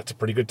a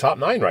pretty good top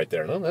 9 right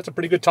there. No, that's a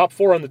pretty good top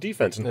 4 on the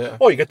defense. And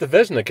you get the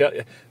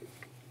Vezina.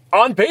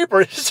 On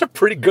paper, it's a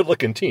pretty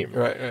good-looking team.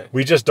 Right.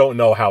 We just don't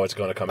know how it's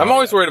going to come out. I'm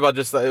always worried about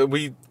just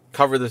we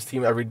cover this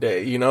team every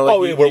day,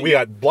 we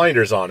got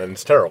blinders on, and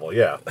it's terrible,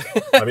 yeah.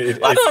 I mean,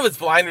 I don't know if it's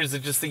blinders,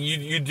 it's just that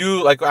you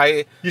do,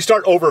 you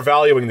start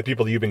overvaluing the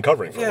people that you've been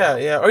covering for a while.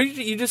 Yeah, or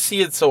you just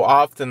see it so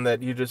often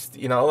that you just,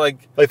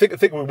 I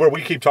think where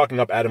we keep talking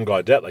up Adam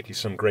Gaudette like he's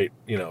some great,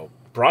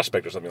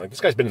 prospect or something. This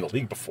guy's been in the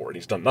league before and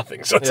he's done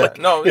nothing. So it's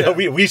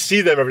we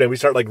see them every day. We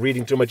start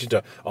reading too much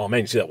into, oh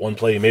man, you see that one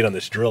play he made on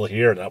this drill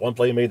here and that one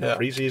play he made in the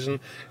preseason.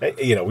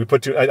 We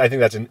put I think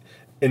that's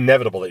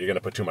inevitable that you're going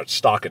to put too much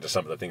stock into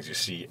some of the things you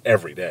see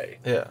every day.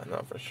 Yeah,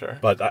 no, for sure.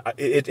 But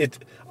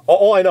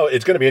all I know,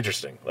 it's going to be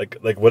interesting.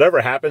 Like whatever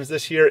happens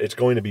this year, it's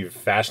going to be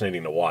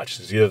fascinating to watch.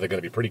 It's either they're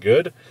going to be pretty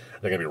good,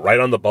 they're going to be right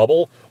on the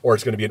bubble, or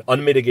it's going to be an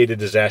unmitigated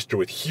disaster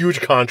with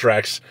huge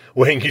contracts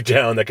weighing you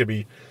down. That could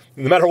be,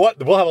 no matter what,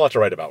 we'll have a lot to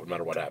write about no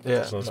matter what happens.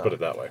 Yeah, so let's put it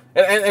that way.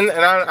 And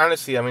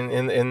honestly, I mean,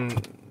 in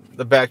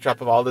the backdrop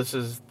of all this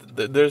is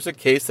there's a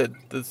case that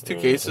those 2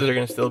 cases are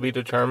going to still be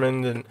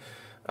determined, and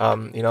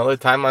the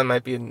timeline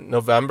might be in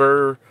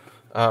November,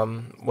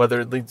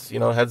 whether it leads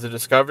heads to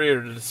discovery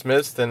or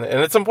dismissed, and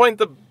at some point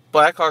the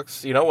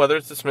Blackhawks, whether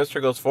it's dismissed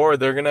or goes forward,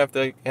 they're going to have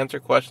to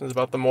answer questions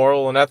about the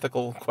moral and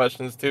ethical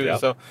questions too. Yeah.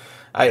 So,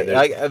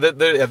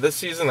 this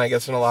season, I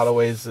guess, in a lot of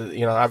ways,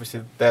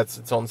 obviously that's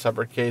its own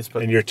separate case.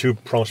 But and your 2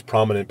 most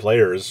prominent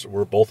players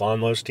were both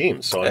on those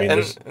teams, so I mean,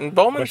 and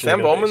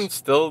Sam Bowman's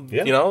still,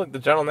 the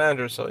general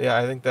manager. So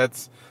I think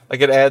that's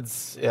it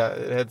adds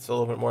a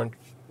little bit more,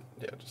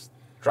 just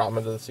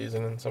drama to the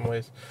season in some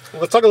ways.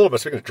 Well, let's talk a little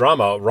bit. Speaking of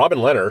drama, Robin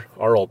Lehner,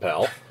 our old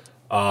pal.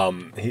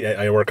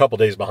 We're a couple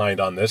days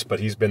behind on this, but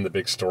he's been the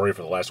big story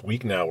for the last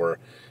week now, where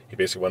he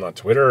basically went on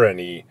Twitter and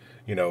he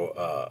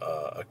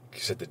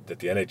said that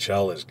the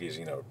NHL is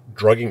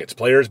drugging its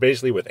players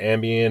basically with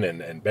Ambien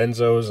and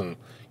benzos and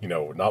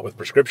not with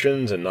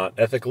prescriptions and not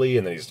ethically,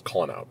 and then he's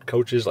calling out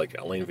coaches like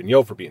Alain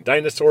Vigneault for being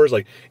dinosaurs.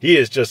 He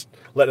is just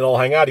letting it all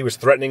hang out. He was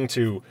threatening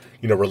to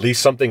release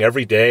something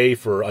every day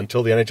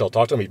until the NHL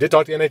talked to him. He did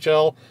talk to the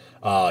NHL.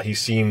 He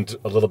seemed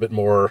a little bit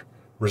more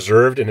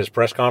reserved in his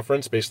press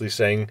conference, basically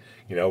saying,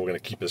 we're going to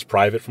keep this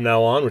private from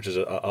now on, which is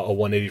a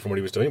 180 from what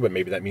he was doing, but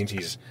maybe that means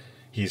he's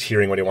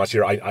hearing what he wants to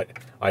hear.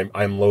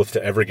 I'm loath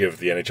to ever give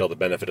the NHL the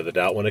benefit of the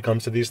doubt when it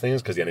comes to these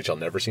things, because the NHL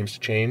never seems to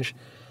change.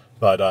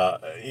 But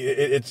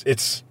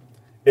it's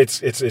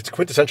it's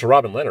quintessential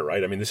Robin Leonard,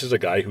 right? I mean, this is a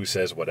guy who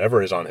says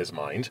whatever is on his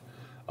mind.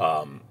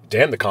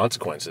 Damn the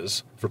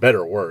consequences, for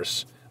better or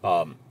worse.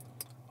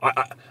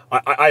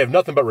 I have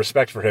nothing but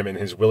respect for him and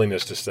his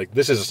willingness to like,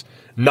 this is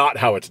not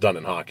how it's done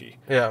in hockey.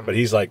 Yeah. But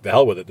he's like, the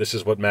hell with it. This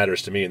is what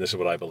matters to me, and this is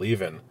what I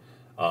believe in.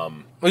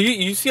 Well,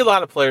 you see a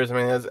lot of players. I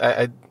mean,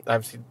 I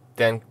obviously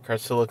Dan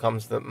Carcillo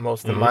comes the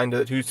most in mind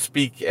who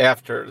speak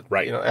after,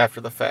 Right. After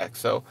the fact.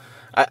 So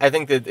I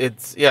think that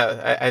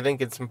I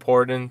think it's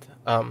important.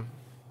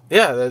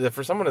 That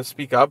for someone to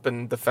speak up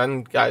and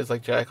defend guys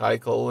like Jack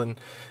Eichel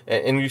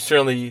and you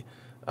certainly.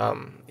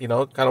 Kind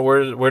of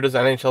where does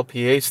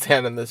NHLPA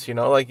stand in this?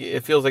 Like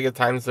it feels like at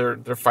times they're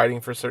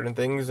fighting for certain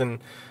things and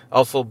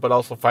also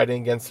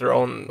fighting against their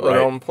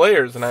own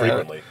players. And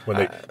frequently when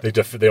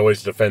they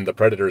always defend the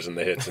predators and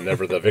the hits and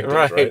never the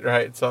victims.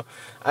 right. So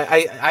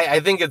I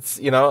think it's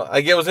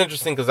like it was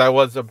interesting because I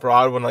was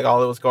abroad when like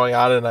all that was going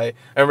on and I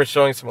remember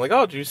showing someone like,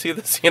 oh, did you see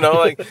this?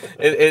 Like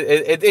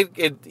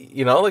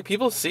it like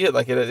people see it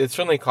like it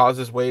certainly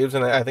causes waves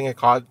and I think it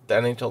caught the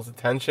NHL's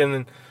attention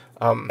and.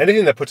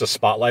 Anything that puts a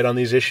spotlight on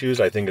these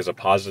issues, I think, is a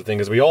positive thing.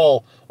 Because we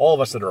all of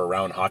us that are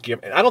around hockey,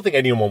 and I don't think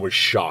anyone was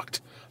shocked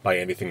by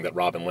anything that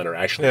Robin Leonard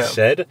actually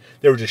said.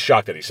 They were just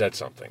shocked that he said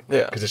something.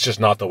 Yeah. Because it's just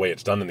not the way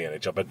it's done in the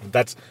NHL. But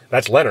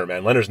that's Leonard,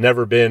 man. Leonard's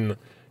never been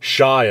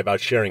shy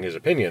about sharing his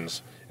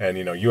opinions. And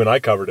you and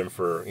I covered him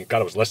for it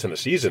was less than a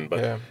season.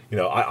 But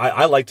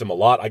I liked him a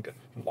lot.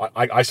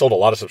 I sold a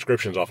lot of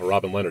subscriptions off of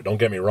Robin Leonard. Don't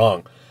get me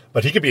wrong,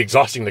 but he could be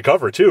exhausting to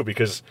cover too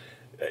because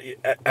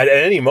at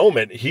any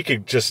moment he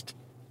could just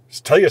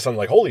tell you something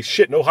like, holy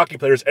shit, no hockey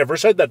player's ever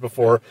said that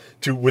before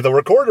with a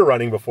recorder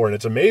running before, and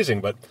it's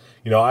amazing. But,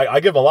 I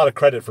give him a lot of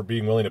credit for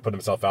being willing to put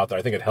himself out there.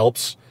 I think it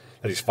helps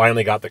that he's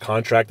finally got the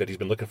contract that he's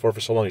been looking for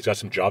so long. He's got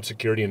some job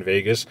security in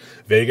Vegas.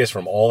 Vegas,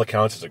 from all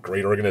accounts, is a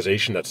great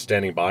organization that's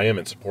standing by him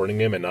and supporting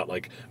him and not,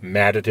 like,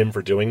 mad at him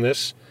for doing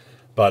this.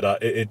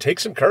 But it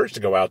takes some courage to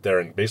go out there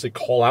and basically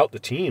call out the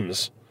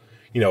teams.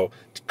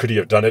 Could he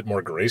have done it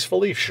more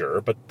gracefully?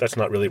 Sure, but that's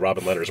not really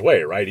Robin Leonard's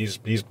way, right?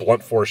 He's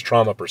blunt force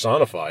trauma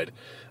personified,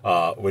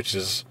 which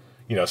is,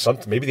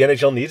 something maybe the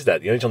NHL needs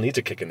that. The NHL needs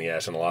a kick in the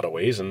ass in a lot of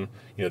ways, and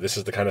this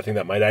is the kind of thing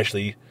that might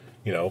actually,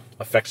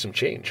 affect some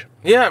change.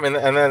 Yeah, I mean,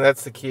 and then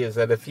that's the key is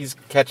that if he's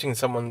catching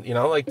someone,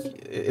 like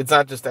it's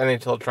not just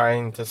NHL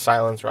trying to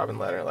silence Robin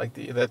Leonard. Like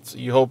that's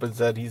you hope is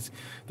that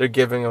they're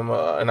giving him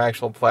an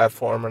actual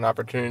platform, an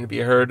opportunity to be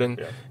heard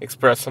and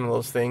express some of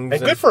those things.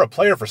 And good for a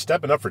player for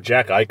stepping up for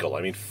Jack Eichel.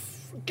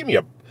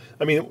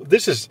 I mean,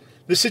 this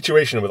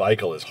situation with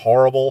Eichel is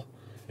horrible.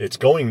 It's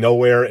going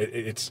nowhere.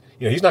 It's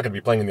he's not going to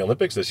be playing in the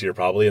Olympics this year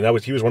probably, and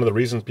he was one of the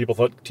reasons people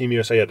thought Team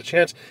USA had a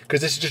chance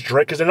because this is just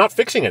because they're not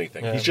fixing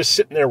anything. Yeah. He's just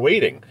sitting there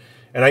waiting.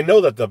 And I know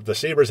that the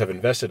Sabres have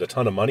invested a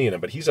ton of money in him,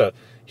 but he's an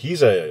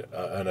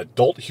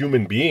adult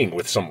human being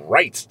with some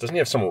rights. Doesn't he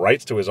have some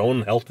rights to his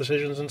own health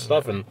decisions and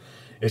stuff? And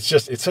it's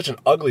such an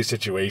ugly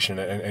situation.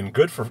 And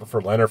good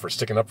for Leonard for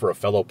sticking up for a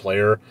fellow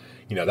player.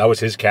 That was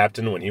his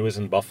captain when he was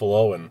in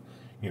Buffalo, and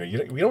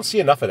we don't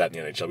see enough of that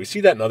in the NHL. We see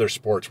that in other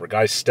sports where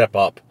guys step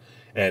up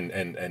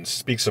and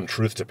speak some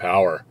truth to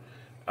power.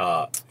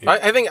 I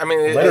think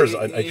Leonard's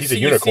he's a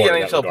unicorn.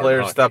 You see NHL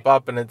players step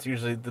up, and it's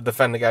usually to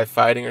defend the guy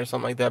fighting or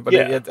something like that. But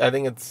I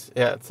think it's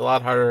a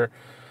lot harder.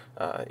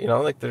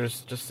 Like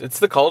there's just it's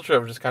the culture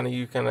of just kind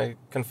of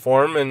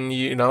conform and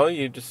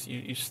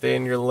you stay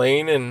in your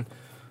lane and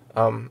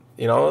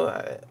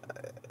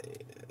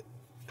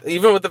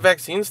even with the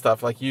vaccine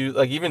stuff, like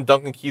even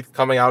Duncan Keith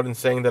coming out and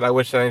saying that I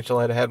wish the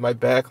NHL had my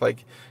back,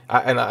 like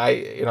I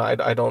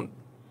don't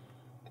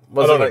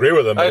agree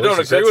with him. I don't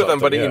agree with him,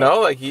 but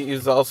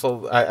he's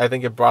also. I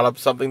think it brought up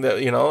something that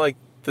like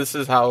this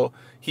is how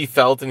he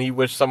felt, and he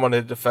wished someone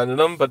had defended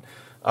him. But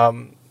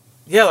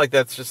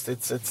that's just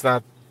it's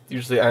not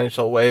usually an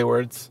NHL way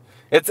where it's.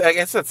 I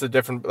guess that's a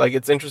different. Like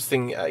it's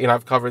interesting.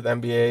 I've covered the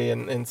NBA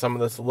and some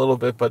of this a little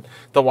bit, but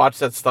to watch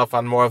that stuff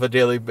on more of a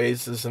daily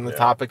basis and the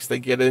topics they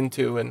get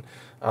into, and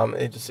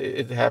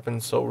it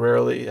happens so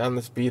rarely on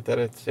this beat that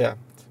it's.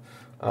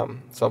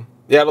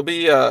 It'll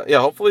be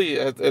hopefully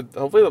the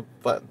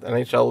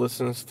NHL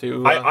listens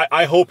to.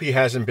 I hope he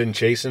hasn't been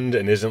chastened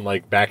and isn't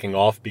like backing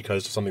off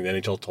because of something the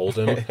NHL told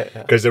him.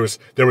 Because there was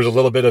a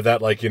little bit of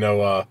that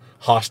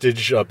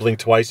hostage blink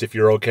twice if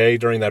you're okay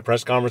during that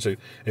press conference.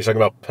 He's talking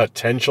about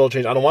potential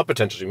change. I don't want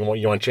potential change.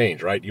 You want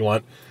change, right? You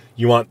want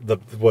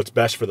what's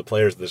best for the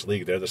players of this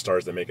league. They're the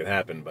stars that make it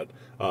happen. But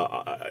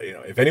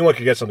if anyone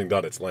could get something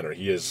done, it's Leonard.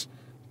 He is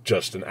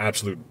just an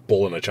absolute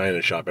bull in a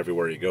china shop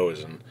everywhere he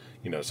goes, and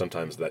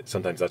sometimes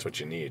that's what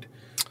you need.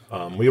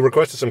 We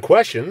requested some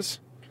questions,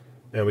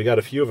 and we got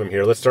a few of them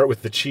here. Let's start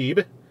with the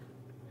Cheeb.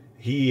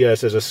 He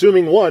says,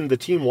 assuming 1, the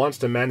team wants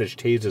to manage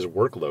Taves'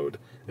 workload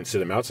and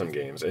sit him out some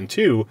games, and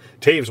 2,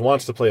 Taves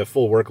wants to play a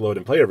full workload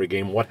and play every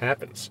game, what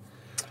happens?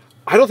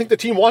 I don't think the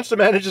team wants to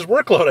manage his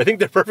workload. I think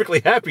they're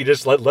perfectly happy.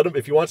 Just let him,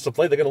 if he wants to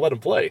play, they're going to let him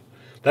play.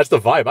 That's the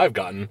vibe I've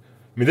gotten.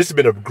 I mean, this has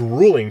been a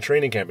grueling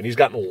training camp, and he's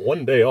gotten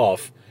 1 day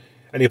off.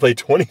 And he played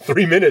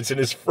 23 minutes in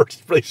his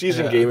first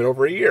preseason game in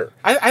over a year.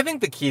 I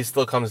think the key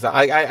still comes down.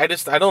 I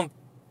don't.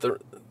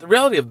 the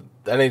reality of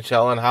the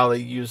NHL and how they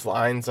use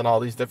lines and all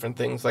these different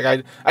things.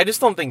 Like I just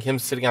don't think him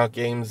sitting out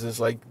games is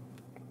like,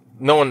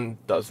 no one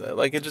does that.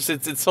 Like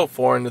it's so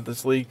foreign to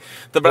this league.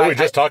 But we're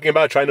just talking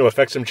about trying to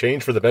affect some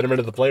change for the betterment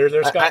of the players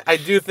there, Scott. I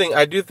do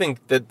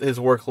think that his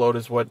workload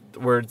is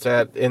where it's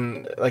at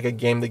in like a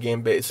game to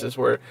game basis,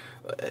 where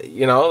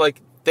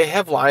like they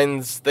have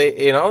lines.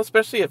 They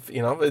especially if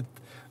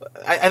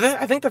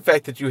I think the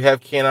fact that you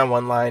have Kane on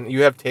one line,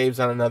 you have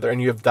Taves on another,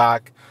 and you have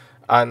Doc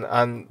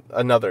on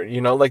another,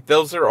 like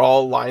those are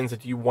all lines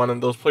that you want,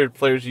 and those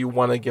players you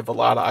want to give a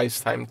lot of ice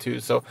time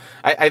to. So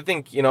I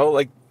think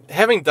like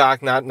having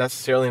Doc not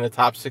necessarily in a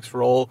top 6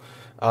 role,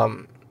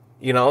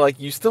 like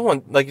you still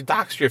want, like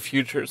Doc's your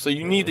future, so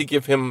you need to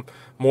give him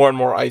more and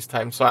more ice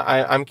time. So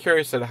I'm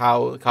curious at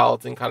how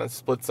Colliton kind of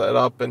splits that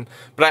up,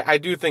 but I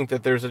do think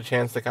that there's a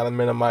chance to kind of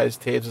minimize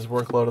Taves'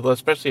 workload,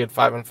 especially at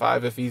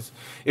 5-5 if he's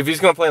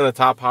going to play in the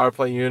top power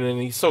play unit,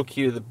 and he's so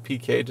key to the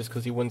PK just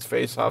because he wins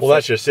faceoffs. Well,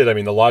 that's just it. I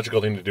mean, the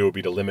logical thing to do would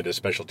be to limit his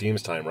special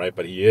teams time, right?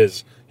 But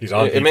he's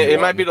on.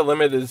 It might be to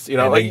limit his,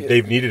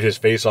 they've needed his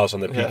faceoffs on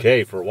the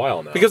PK for a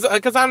while now. Because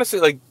honestly,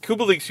 like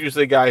Kubalik's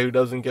usually a guy who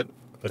doesn't get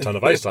a ton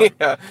of ice time.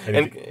 Yeah,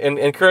 and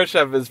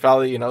Kurashev is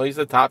probably, he's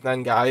a top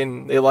 9 guy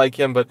and they like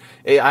him, but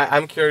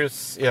I'm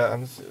curious,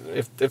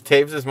 if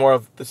Taves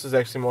is this is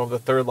actually more of the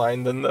third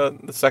line than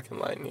the second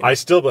line. I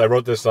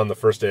wrote this on the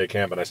first day of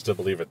camp, and I still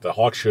believe it. The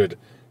Hawks should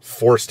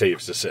force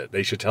Taves to sit.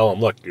 They should tell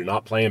him, look, you're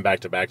not playing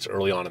back-to-backs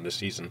early on in the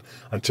season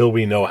until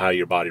we know how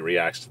your body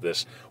reacts to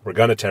this. We're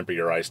going to temper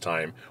your ice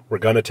time. We're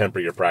going to temper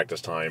your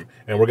practice time,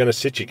 and we're going to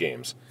sit you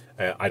games.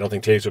 I don't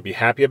think Taves would be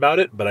happy about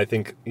it, but I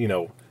think,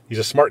 he's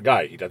a smart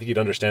guy. I think he'd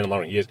understand in the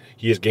long run.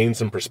 He has gained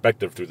some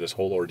perspective through this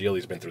whole ordeal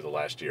he's been through the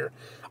last year.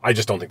 I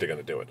just don't think they're going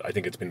to do it. I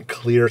think it's been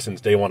clear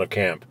since day one of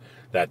camp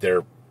that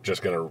they're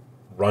just going to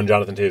run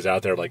Jonathan Taves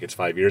out there like it's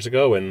 5 years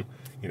ago, and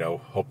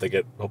hope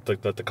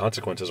that the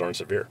consequences aren't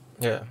severe.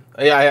 Yeah.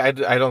 I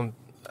don't.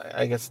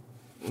 I guess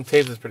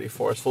Taves is pretty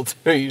forceful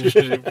too. He's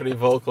usually pretty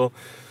vocal.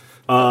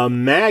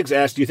 Mags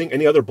asked, do you think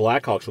any other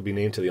Blackhawks will be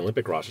named to the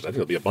Olympic rosters? I think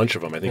there'll be a bunch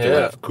of them. I think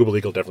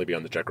Kubalik will definitely be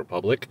on the Czech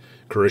Republic.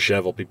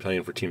 Kurashev will be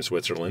playing for Team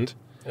Switzerland.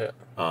 Yeah.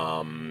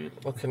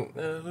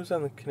 Who's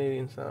on the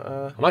Canadians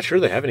now? I'm not sure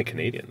they have any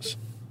Canadians.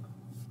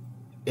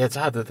 Yeah, it's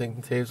odd to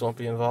think Taves won't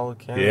be involved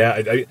with Canada.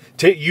 Yeah,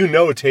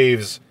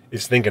 Taves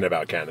is thinking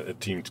about Canada,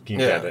 Team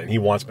Canada, and he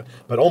wants.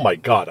 But oh my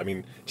God, I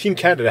mean, Team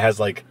Canada has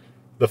like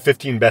the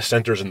 15 best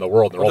centers in the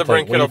world. They're all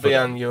playing wing for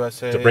them.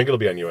 USA. DeBrincat will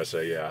be on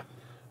USA. Yeah.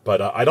 But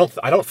I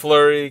don't.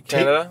 Fleury,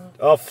 Canada.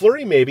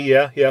 Fleury maybe.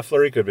 Yeah.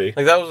 Fleury could be.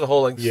 Like that was the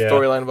whole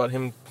storyline about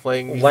him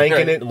playing.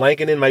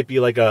 Lankinen might be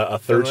like a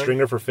third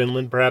stringer for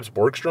Finland, perhaps.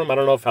 Borgstrom. I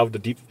don't know how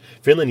deep.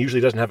 Finland usually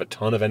doesn't have a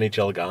ton of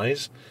NHL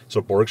guys,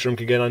 so Borgstrom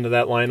could get onto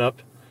that lineup.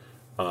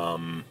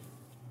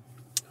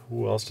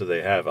 Who else do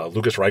they have?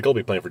 Lucas Reichel will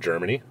be playing for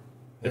Germany.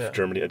 Does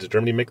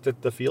Germany make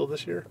the field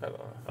this year? I don't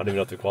even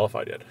know if they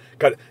qualified yet.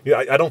 God,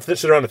 I don't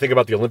sit around and think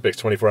about the Olympics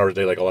 24 hours a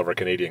day like all of our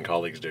Canadian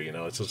colleagues do.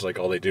 It's just like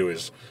all they do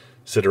is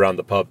sit around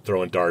the pub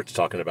throwing darts,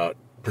 talking about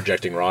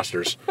projecting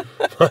rosters.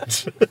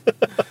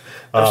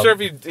 I'm sure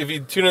if you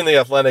tune in the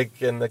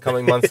Athletic in the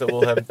coming months, it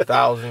will have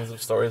thousands of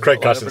stories.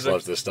 Craig Cousins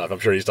loves this stuff. I'm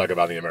sure he's talking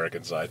about the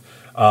American side.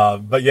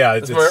 But yeah,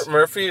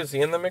 Murphy, is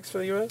he in the mix for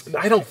the U.S.?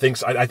 I don't think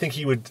so. I think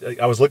he would.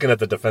 I was looking at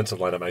the defensive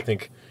lineup, and I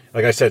think,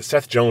 like I said,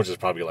 Seth Jones is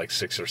probably like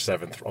 6th or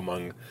 7th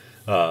among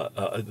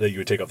that you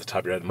would take off the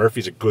top of your head.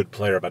 Murphy's a good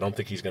player, but I don't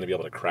think he's going to be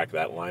able to crack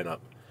that lineup.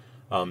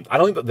 I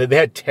don't think they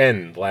had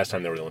 10 the last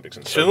time they were in the Olympics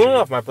in Sochi.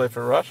 Shalunov might play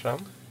for Russia.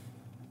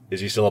 Is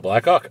he still a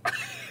Blackhawk?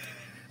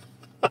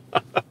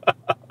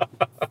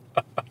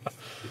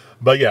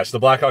 But yes, the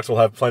Blackhawks will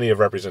have plenty of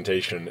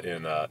representation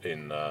in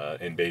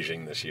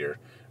Beijing this year,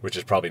 which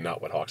is probably not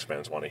what Hawks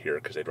fans want to hear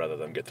because they'd rather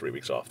them get 3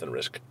 weeks off than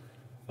risk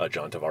a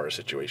John Tavares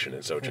situation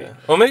in Sochi. Yeah.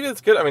 Well, maybe it's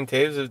good. I mean,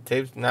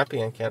 Taves not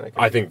being in Canada.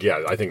 I think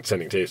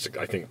sending Taves.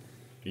 I think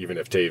even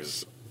if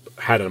Taves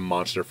had a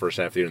monster first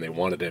half of the year and they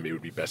wanted him, it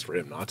would be best for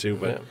him not to.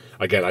 But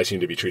again, I seem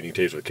to be treating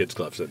Taves with kids'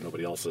 gloves that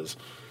nobody else is.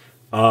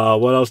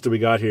 What else do we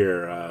got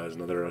here? There's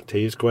another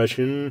Taves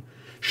question.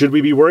 Should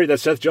we be worried that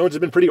Seth Jones has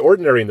been pretty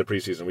ordinary in the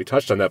preseason? We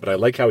touched on that, but I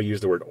like how he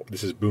used the word,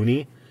 this is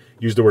Booney,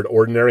 used the word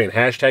ordinary and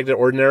hashtagged it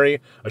ordinary.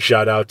 A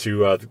shout out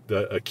to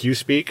the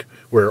Q-Speak,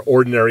 where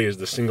ordinary is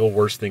the single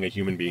worst thing a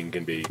human being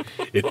can be.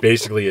 It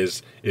basically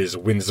is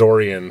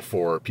Windsorian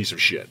for piece of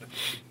shit.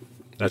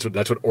 That's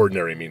what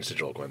ordinary means to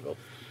Joel Quenneville.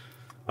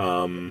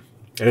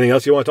 Anything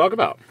else you want to talk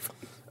about?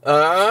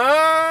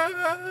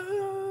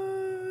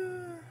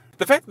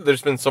 The fact that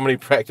there's been so many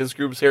practice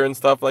groups here and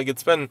stuff, like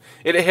it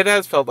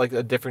has felt like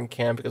a different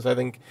camp because I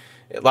think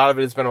a lot of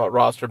it has been about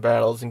roster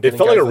battles and it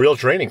felt like a real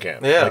training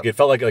camp. Yeah, like it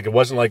felt like it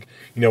wasn't like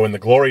in the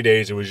glory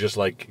days it was just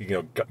like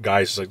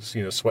guys like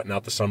sweating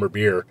out the summer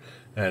beer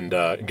and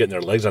getting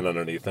their legs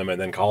underneath them, and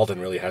then Colliton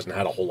really hasn't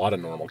had a whole lot of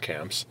normal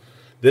camps.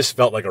 This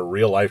felt like a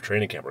real life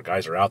training camp where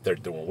guys are out there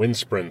doing wind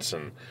sprints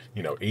and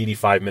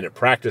 85-minute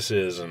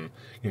practices and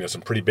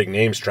some pretty big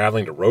names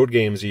traveling to road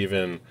games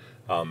even.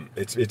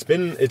 It's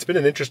been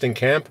an interesting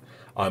camp.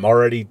 I'm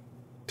already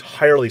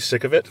entirely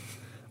sick of it.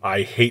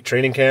 I hate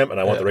training camp, and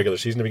I want the regular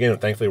season to begin. And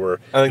thankfully,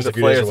 I think just the a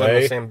few days players are in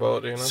away. the same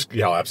boat, you know?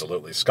 Yeah,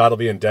 absolutely. Scott will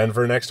be in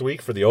Denver next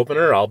week for the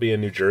opener. I'll be in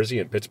New Jersey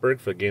and Pittsburgh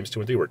for games 2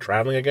 and 3. We're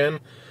traveling again.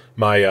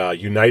 My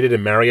United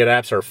and Marriott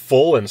apps are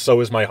full, and so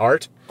is my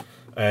heart.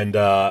 And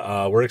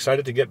we're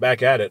excited to get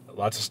back at it.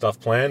 Lots of stuff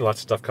planned, lots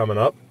of stuff coming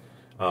up.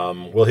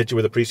 We'll hit you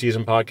with a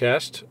preseason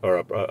podcast or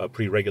a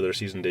pre-regular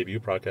season debut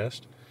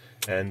podcast.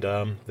 And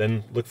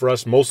then look for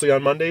us mostly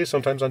on Mondays,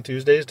 sometimes on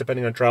Tuesdays,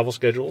 depending on travel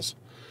schedules.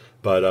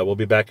 But we'll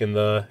be back in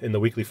the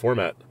weekly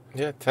format.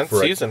 Yeah, 10th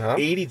season, huh?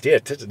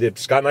 80.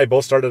 Scott and I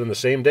both started on the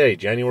same day.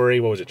 January.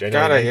 What was it?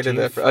 January. God, I hated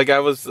that. I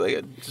was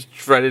just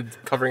dreaded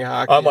covering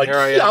hockey. I'm like, Here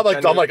I am,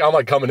 I'm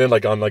like coming in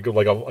like on like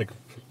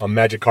a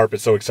magic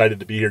carpet, so excited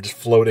to be here, just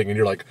floating, and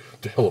you're like,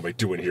 "The hell am I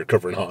doing here,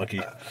 covering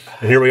hockey?"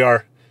 And here we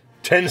are,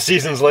 10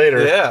 seasons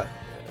later. Yeah,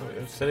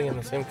 we're sitting in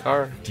the same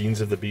car.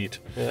 Deans of the Beat.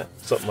 Yeah,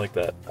 something like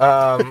that.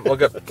 Well,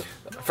 good.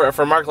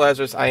 For Mark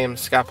Lazarus, I am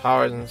Scott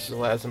Powers, and this is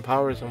Laz and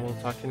Powers, and we'll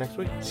talk to you next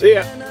week. See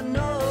ya. And I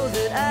know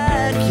that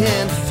I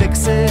can't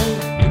fix it.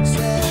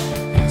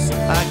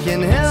 I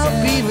can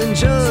help even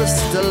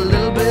just a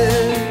little bit.